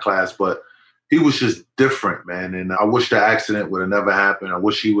guys in our class, but he was just different, man. And I wish the accident would have never happened. I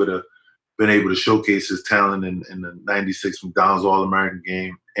wish he would have been able to showcase his talent in the 96 McDonald's All-American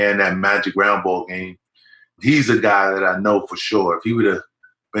game and that Magic Round Ball game. He's a guy that I know for sure. If he would have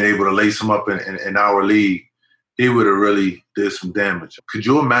been able to lace him up in our league, he would have really did some damage. Could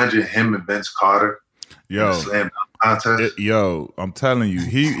you imagine him and Vince Carter in the slam dunk contest? I'm telling you,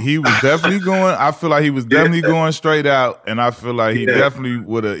 he was definitely going. I feel like he was definitely going straight out, and I feel like he definitely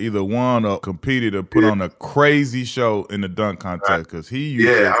would have either won or competed or put on a crazy show in the dunk contest because he used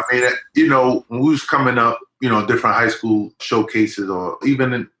I mean, you know, when we was coming up, you know, different high school showcases or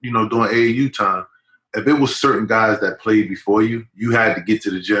even in, you know, doing AAU time, if it was certain guys that played before you, you had to get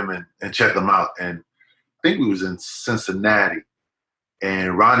to the gym and check them out. And I think we was in Cincinnati,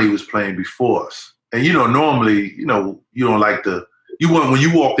 and Ronnie was playing before us. And, you know, normally, you know, you don't like when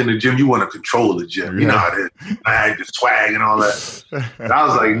you walk in the gym, you want to control the gym. You know how it is. I had the swag and all that. And I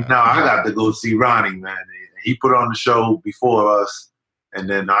was like, no, I got to go see Ronnie, man. And he put on the show before us, and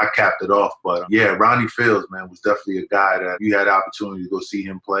then I capped it off. But, yeah, Ronnie Fields, man, was definitely a guy that if you had the opportunity to go see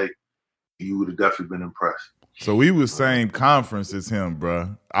him play, you would have definitely been impressed. So we was same conference as him,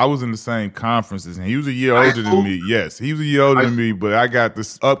 bro. I was in the same conference as him. He was a year older than me. Yes, he was a year older than me, but I got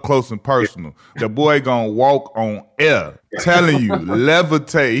this up close and personal. The boy gonna walk on air. Telling you,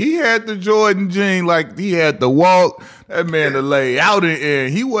 levitate. He had the Jordan jean, like he had the walk. That man to lay out in air.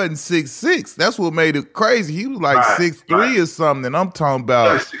 He wasn't 6'6". That's what made it crazy. He was like 6'3" or something. And I'm talking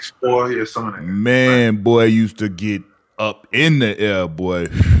about 6'4", something. Man, boy used to get up in the air, boy.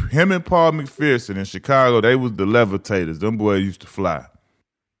 Him and Paul McPherson in Chicago, they was the levitators. Them boys used to fly.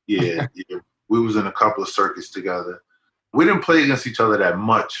 Yeah. We was in a couple of circuits together. We didn't play against each other that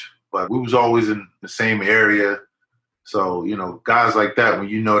much, but we was always in the same area. So, you know, guys like that, when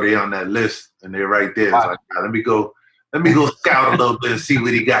you know they're on that list and they're right there, it's like, let me go scout a little bit and see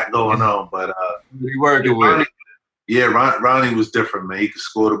what he got going on. But he working with. Ronnie was different, man. He could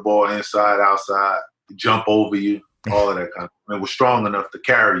score the ball inside, outside, jump over you. All of that kind of thing. It was strong enough to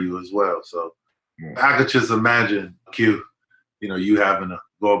carry you as well. So I could just imagine, Q, you know, you having to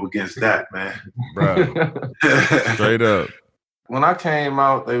go up against that, man. Bro. Straight up. When I came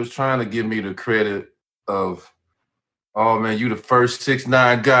out, they was trying to give me the credit of, oh, man, you the first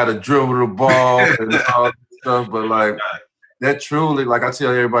 6'9" guy to dribble the ball and all that stuff. But, like, that truly, like I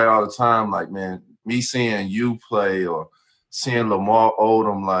tell everybody all the time, like, man, me seeing you play or seeing Lamar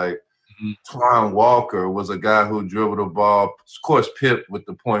Odom, like, Twine Walker was a guy who dribbled the ball. Of course, Pip with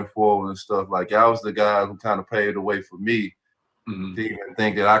the point forward and stuff. Like, that was the guy who kind of paved the way for me to even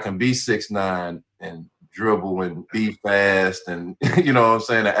think that I can be 6'9" and dribble and be fast and, you know what I'm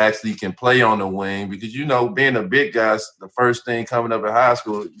saying, that actually can play on the wing. Because, you know, being a big guy, the first thing coming up in high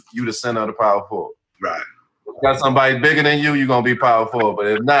school, you the center of the power forward. Right. If you got somebody bigger than you, you're going to be power forward. But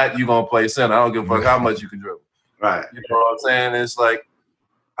if not, you're going to play center. I don't give a fuck how much you can dribble. Right. You know what I'm saying? It's like,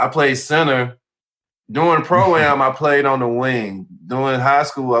 I played center. During pro-am, I played on the wing. During high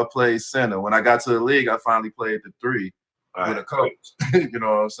school, I played center. When I got to the league, I finally played the 3 with a coach. You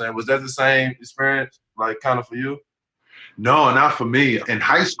know what I'm saying? Was that the same experience, like, kind of for you? No, not for me. In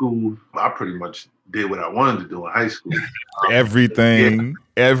high school, I pretty much did what I wanted to do in high school. Everything.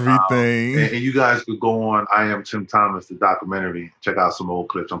 And you guys could go on I Am TimThomas, the documentary, check out some old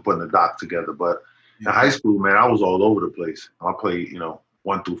clips. I'm putting a doc together. But In high school, man, I was all over the place. I played,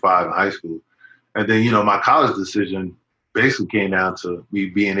 1 through 5 in high school. And then, my college decision basically came down to me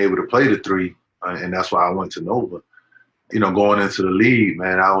being able to play the 3, and that's why I went to Nova. Going into the league,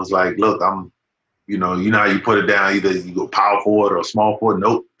 man, I was like, look, I'm, how you put it down, either you go power forward or small forward.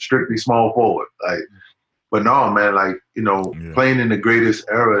 Nope, strictly small forward. Like, but no, man, like, playing in the greatest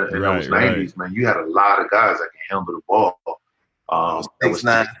era in those 90s, man, you had a lot of guys that can handle the ball.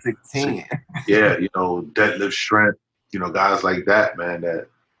 6'9", 6'10". Yeah, deadlift strength, guys like that, man, that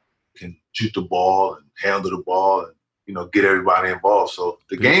can shoot the ball and handle the ball and, get everybody involved. So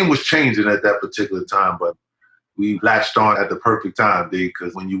the game was changing at that particular time, but we latched on at the perfect time, D,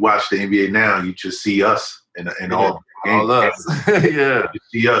 because when you watch the NBA now, you just see us in all the games. All us. Yeah. You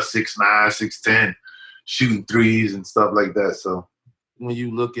see us 6'9", 6'10", shooting threes and stuff like that. So when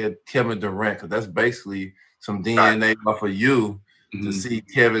you look at Kevin Durant, because that's basically some DNA off of you, to see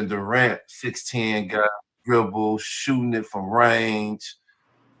Kevin Durant, 6'10" guy, dribble, shooting it from range,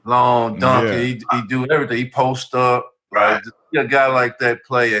 long dunk. Yeah. He do everything. He post up. Right. A guy like that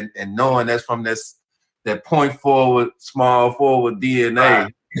play and knowing that's from that point forward, small forward DNA.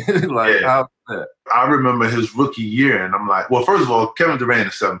 Right. How's that? I remember his rookie year, and I'm like, well, first of all, Kevin Durant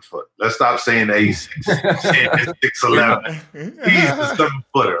is 7 foot. Let's stop saying that he's 6'11". He's the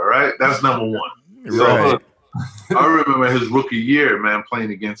 7-footer, right? That's number one. Right. So I remember his rookie year, man,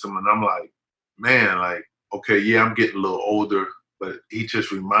 playing against him, and I'm like, man, like, okay, yeah, I'm getting a little older, but he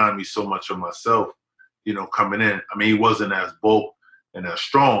just reminded me so much of myself, coming in. I mean, he wasn't as bulk and as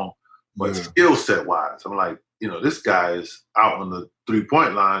strong, but skill set wise, I'm like, this guy is out on the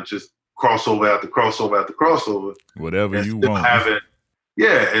 3-point line, just crossover after crossover after crossover. Whatever you want.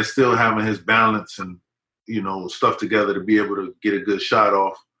 And still having his balance and, stuff together to be able to get a good shot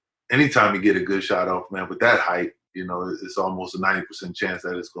off. Anytime you get a good shot off, man, with that height, it's almost a 90% chance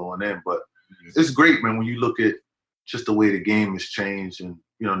that it's going in. But it's great, man, when you look at just the way the game has changed and,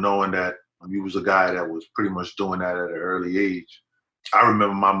 knowing that you was a guy that was pretty much doing that at an early age. I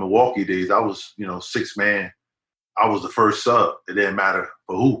remember my Milwaukee days. I was, 6 man. I was the first sub. It didn't matter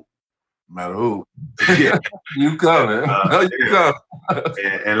for who. No matter who. Yeah. You coming. You come.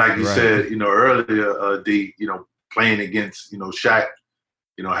 And like you said, earlier, D, playing against, Shaq,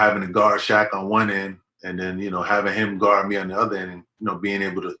 having to guard Shaq on one end and then, having him guard me on the other end and, being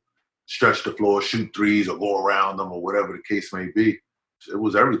able to stretch the floor, shoot threes or go around them or whatever the case may be. It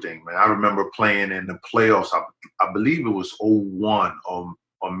was everything, man. I remember playing in the playoffs. I believe it was 2001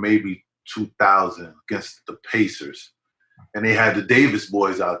 or maybe 2000 against the Pacers. And they had the Davis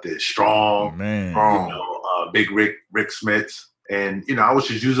boys out there, strong, big Rick Smits. And, I was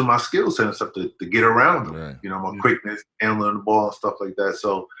just using my skill set and stuff to get around them. Right. My quickness, handling the ball and stuff like that.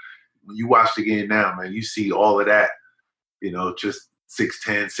 So when you watch the game now, man, you see all of that, just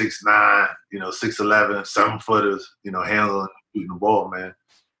 6'10", 6'9", 6'11", 7-footers, handling, shooting the ball, man.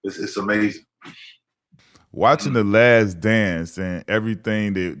 It's amazing. Watching The Last Dance and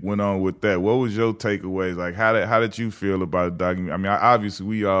everything that went on with that, what was your takeaways? Like, how did you feel about the documentary? I mean, obviously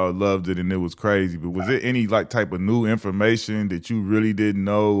we all loved it and it was crazy, but was there any type of new information that you really didn't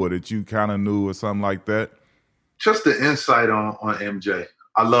know or that you kind of knew or something like that? Just the insight on MJ.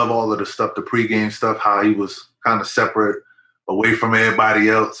 I love all of the stuff, the pregame stuff, how he was kind of separate, away from everybody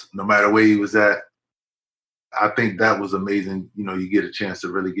else, no matter where he was at. I think that was amazing. You get a chance to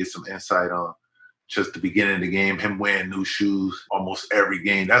really get some insight on just the beginning of the game, him wearing new shoes almost every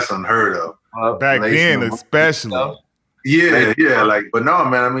game. That's unheard of. Back then, especially. Yeah. But no,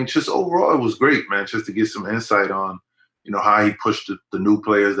 man, I mean, just overall, it was great, man, just to get some insight on, how he pushed the new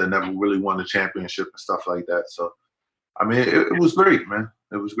players that never really won the championship and stuff like that. So, I mean, it was great, man.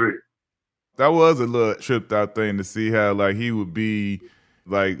 It was great. That was a little tripped out thing to see how he would be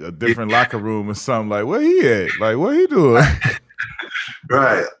a different locker room or something. Like, where he at? Like, what he doing?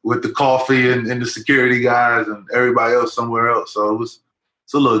 Right. With the coffee and the security guys and everybody else somewhere else. So it's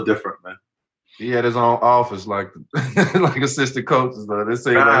a little different, man. He had his own office like assistant coaches, though. They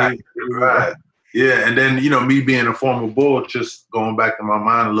say right. Yeah, and then, me being a former Bull, just going back in my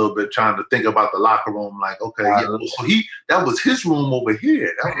mind a little bit, trying to think about the locker room, like, okay, so that was his room over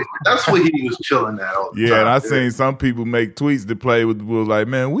here. That's where he was chilling at all the time. And I seen some people make tweets to play with the Bulls like,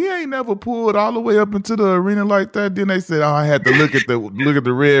 man, we ain't never pulled all the way up into the arena like that. Then they said, I had to look at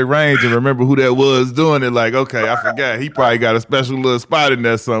the Red Range and remember who that was doing it. Like, okay, I forgot. He probably got a special little spot in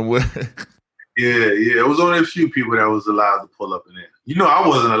there somewhere. Yeah. It was only a few people that was allowed to pull up in there. I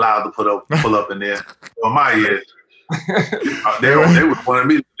wasn't allowed to pull up in there on my years. They would wanted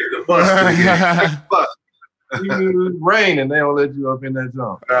me to take the bus. It was raining, they don't let you up in that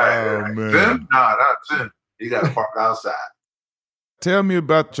jump. Right. Man. Tim? Nah, not Tim. He got to park outside. Tell me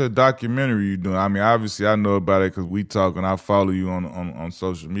about your documentary you're doing. I mean, obviously I know about it because we talk and I follow you on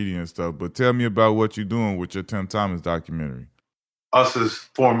social media and stuff, but tell me about what you're doing with your TimThomas documentary. Us as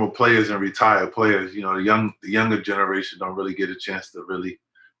former players and retired players, the younger generation don't really get a chance to really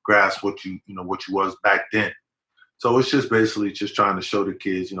grasp what you was back then. So it's just basically just trying to show the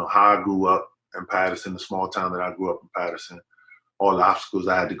kids, how I grew up in Patterson, the small town that I grew up in Patterson, all the obstacles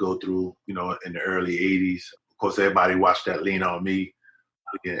I had to go through, in the early 80s. Of course, everybody watched that Lean On Me.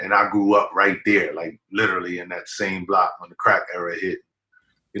 And I grew up right there, like literally in that same block when the crack era hit,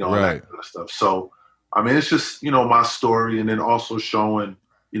 and that kind of stuff. So, I mean, it's just, my story, and then also showing,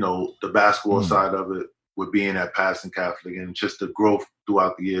 the basketball side of it with being at Patterson Catholic, and just the growth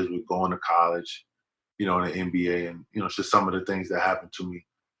throughout the years with going to college, in the NBA, and, it's just some of the things that happened to me,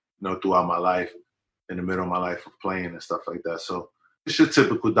 throughout my life, in the middle of my life of playing and stuff like that. So it's your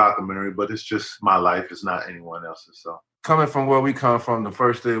typical documentary, but it's just my life. It's not anyone else's. So coming from where we come from, the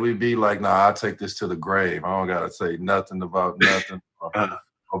first thing we'd be like, nah, I'll take this to the grave. I don't got to say nothing about nothing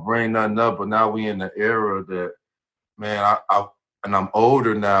or bring nothing up. But now we in the era that, man, and I'm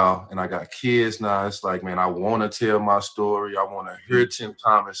older now and I got kids now. It's like, man, I want to tell my story. I want to hear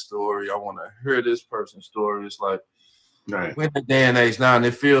TimThomas' story. I want to hear this person's story. It's like, we're in the day and age now, and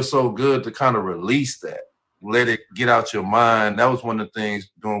it feels so good to kind of release that. Let it get out your mind. That was one of the things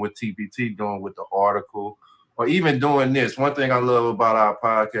doing with TPT, doing with the article, or even doing this. One thing I love about our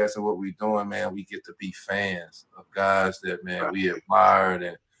podcast and what we're doing, man, we get to be fans of guys that, man, we admire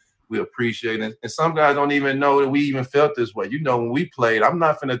and we appreciate. And some guys don't even know that we even felt this way. When we played, I'm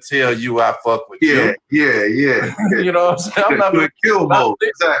not going to tell you I fuck with you. Yeah. You know what I'm saying? I'm not going to kill mode.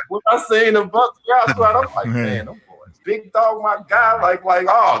 Exactly. When I seen the Bucks squad, I'm like, man, them boys. Big dog, my guy, like,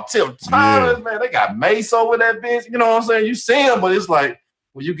 TimThomas, man, they got Mace over that bitch. You know what I'm saying? You see him, but it's like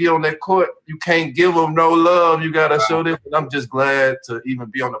when you get on that court, you can't give them no love. You gotta show this. And I'm just glad to even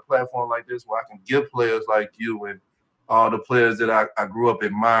be on a platform like this where I can give players like you and all the players that I grew up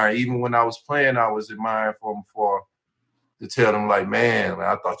admiring. Even when I was playing, I was admiring for them to tell them, like, man,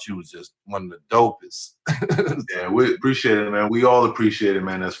 I thought you was just one of the dopest. Yeah, we appreciate it, man. We all appreciate it,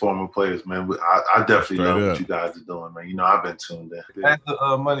 man, as former players, man. I definitely love what you guys are doing, man. I've been tuned in. That's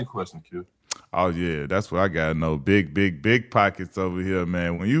the money question, Q. Oh, yeah, that's what I got to know. Big pockets over here,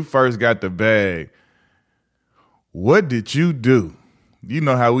 man. When you first got the bag, what did you do? You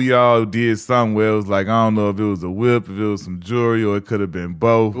know how we all did something where it was like, I don't know if it was a whip, if it was some jewelry, or it could have been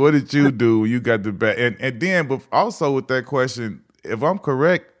both. What did you do when you got the bag? And then, but also with that question, if I'm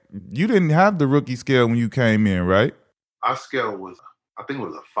correct, you didn't have the rookie scale when you came in, right? Our scale was, I think it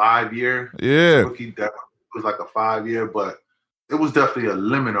was a 5-year. Yeah. Rookie, it was like a 5-year, but it was definitely a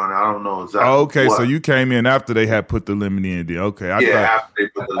limit on it. I don't know exactly. Oh, okay, so you came in after they had put the limit in there. Okay.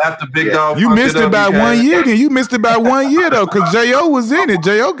 After Big Dog. You missed it by 1 year then. You missed it by 1 year, though, because J.O. was in it.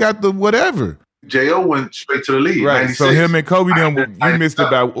 J.O. got the whatever. J.O. went straight to the league. Right, 96. so him and Kobe, you missed it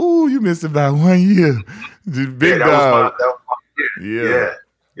by, you missed it by 1 year. Big Dog. That was my year.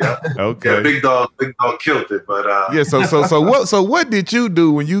 Yeah. Okay. Yeah, Big Dog killed it, but yeah. So what did you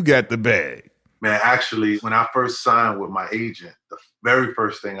do when you got the bag? Man, actually, when I first signed with my agent, the very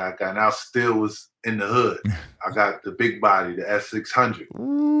first thing I got, and I still was in the hood. I got the big body, the S600.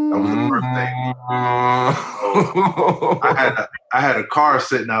 That was the first thing. So I had a car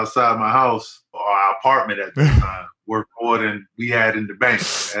sitting outside my house or our apartment at the time, worth more than we had in the bank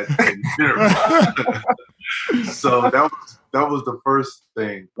at the So that was the first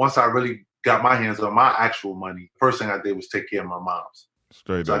thing. Once I really got my hands on my actual money, first thing I did was take care of my mom's.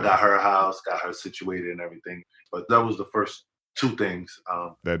 Straight so up. I got her house, got her situated and everything. But that was the first two things.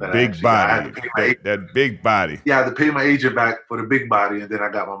 That big body. That big body. Yeah, I had to pay my agent back for the big body, and then I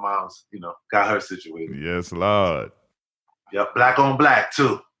got my mom's, got her situated. Yes, Lord. Yep, black on black,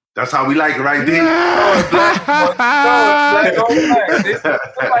 too. That's how we like it, right, D? Black on black.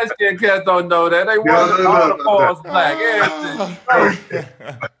 The light-skinned cats don't know that. They want all the balls black. Everything.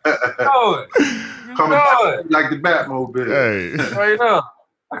 Know it. Coming back like the Batmobile. Hey. Straight up.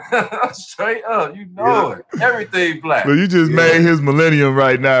 Straight up. You know it. Everything black. So you just made his millennium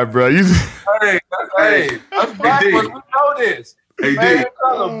right now, bro. Hey, us black ones, we know this. Hey, man,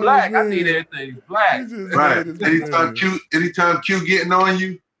 color black. I need everything black. Right. Anytime Q getting on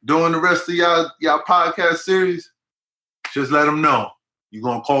you, doing the rest of y'all podcast series, just let them know you're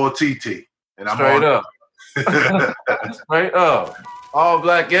gonna call TT. And I'm straight up. Straight up. All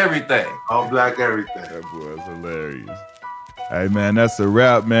black everything. All black everything. That boy is hilarious. Hey, man, that's a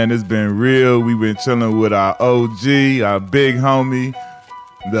wrap, man. It's been real. We've been chilling with our OG, our big homie,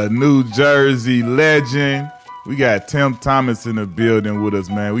 the New Jersey legend. We got TimThomas in the building with us,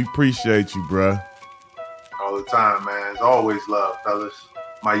 man. We appreciate you, bruh. All the time, man. It's always love, fellas.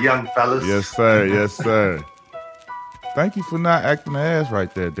 My young fellas. Yes, sir. Yes, sir. Thank you for not acting the ass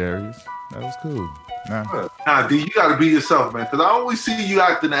right there, Darius. That was cool. Nah, D, you gotta be yourself, man. Cause I always see you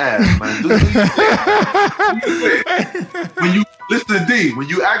acting the ass, man. When you listen to D, when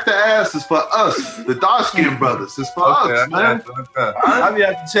you act the ass, it's for us, the dark skinned brothers. It's for us, man. I be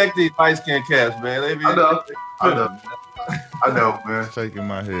have to check these light skinned cats, man. They be, I know, man. Shaking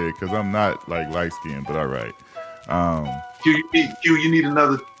my head because I'm not like light skinned, but all right. Q, you need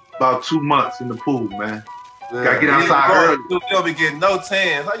another about 2 months in the pool, man. Gotta get outside early. You don't be getting no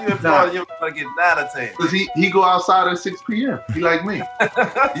tans. How you in Florida? You're gonna get 9 or 10. Cause he go outside at 6 p.m. He like me.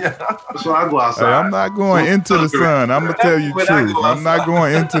 Yeah. So I go outside. Hey, I'm not going into the sun. I'm gonna tell you the truth. I'm not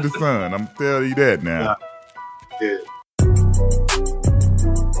going into the sun. I'm gonna tell you that now. Yeah.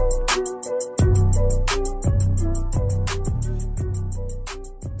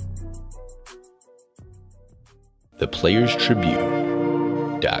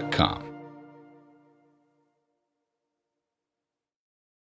 ThePlayersTribune.com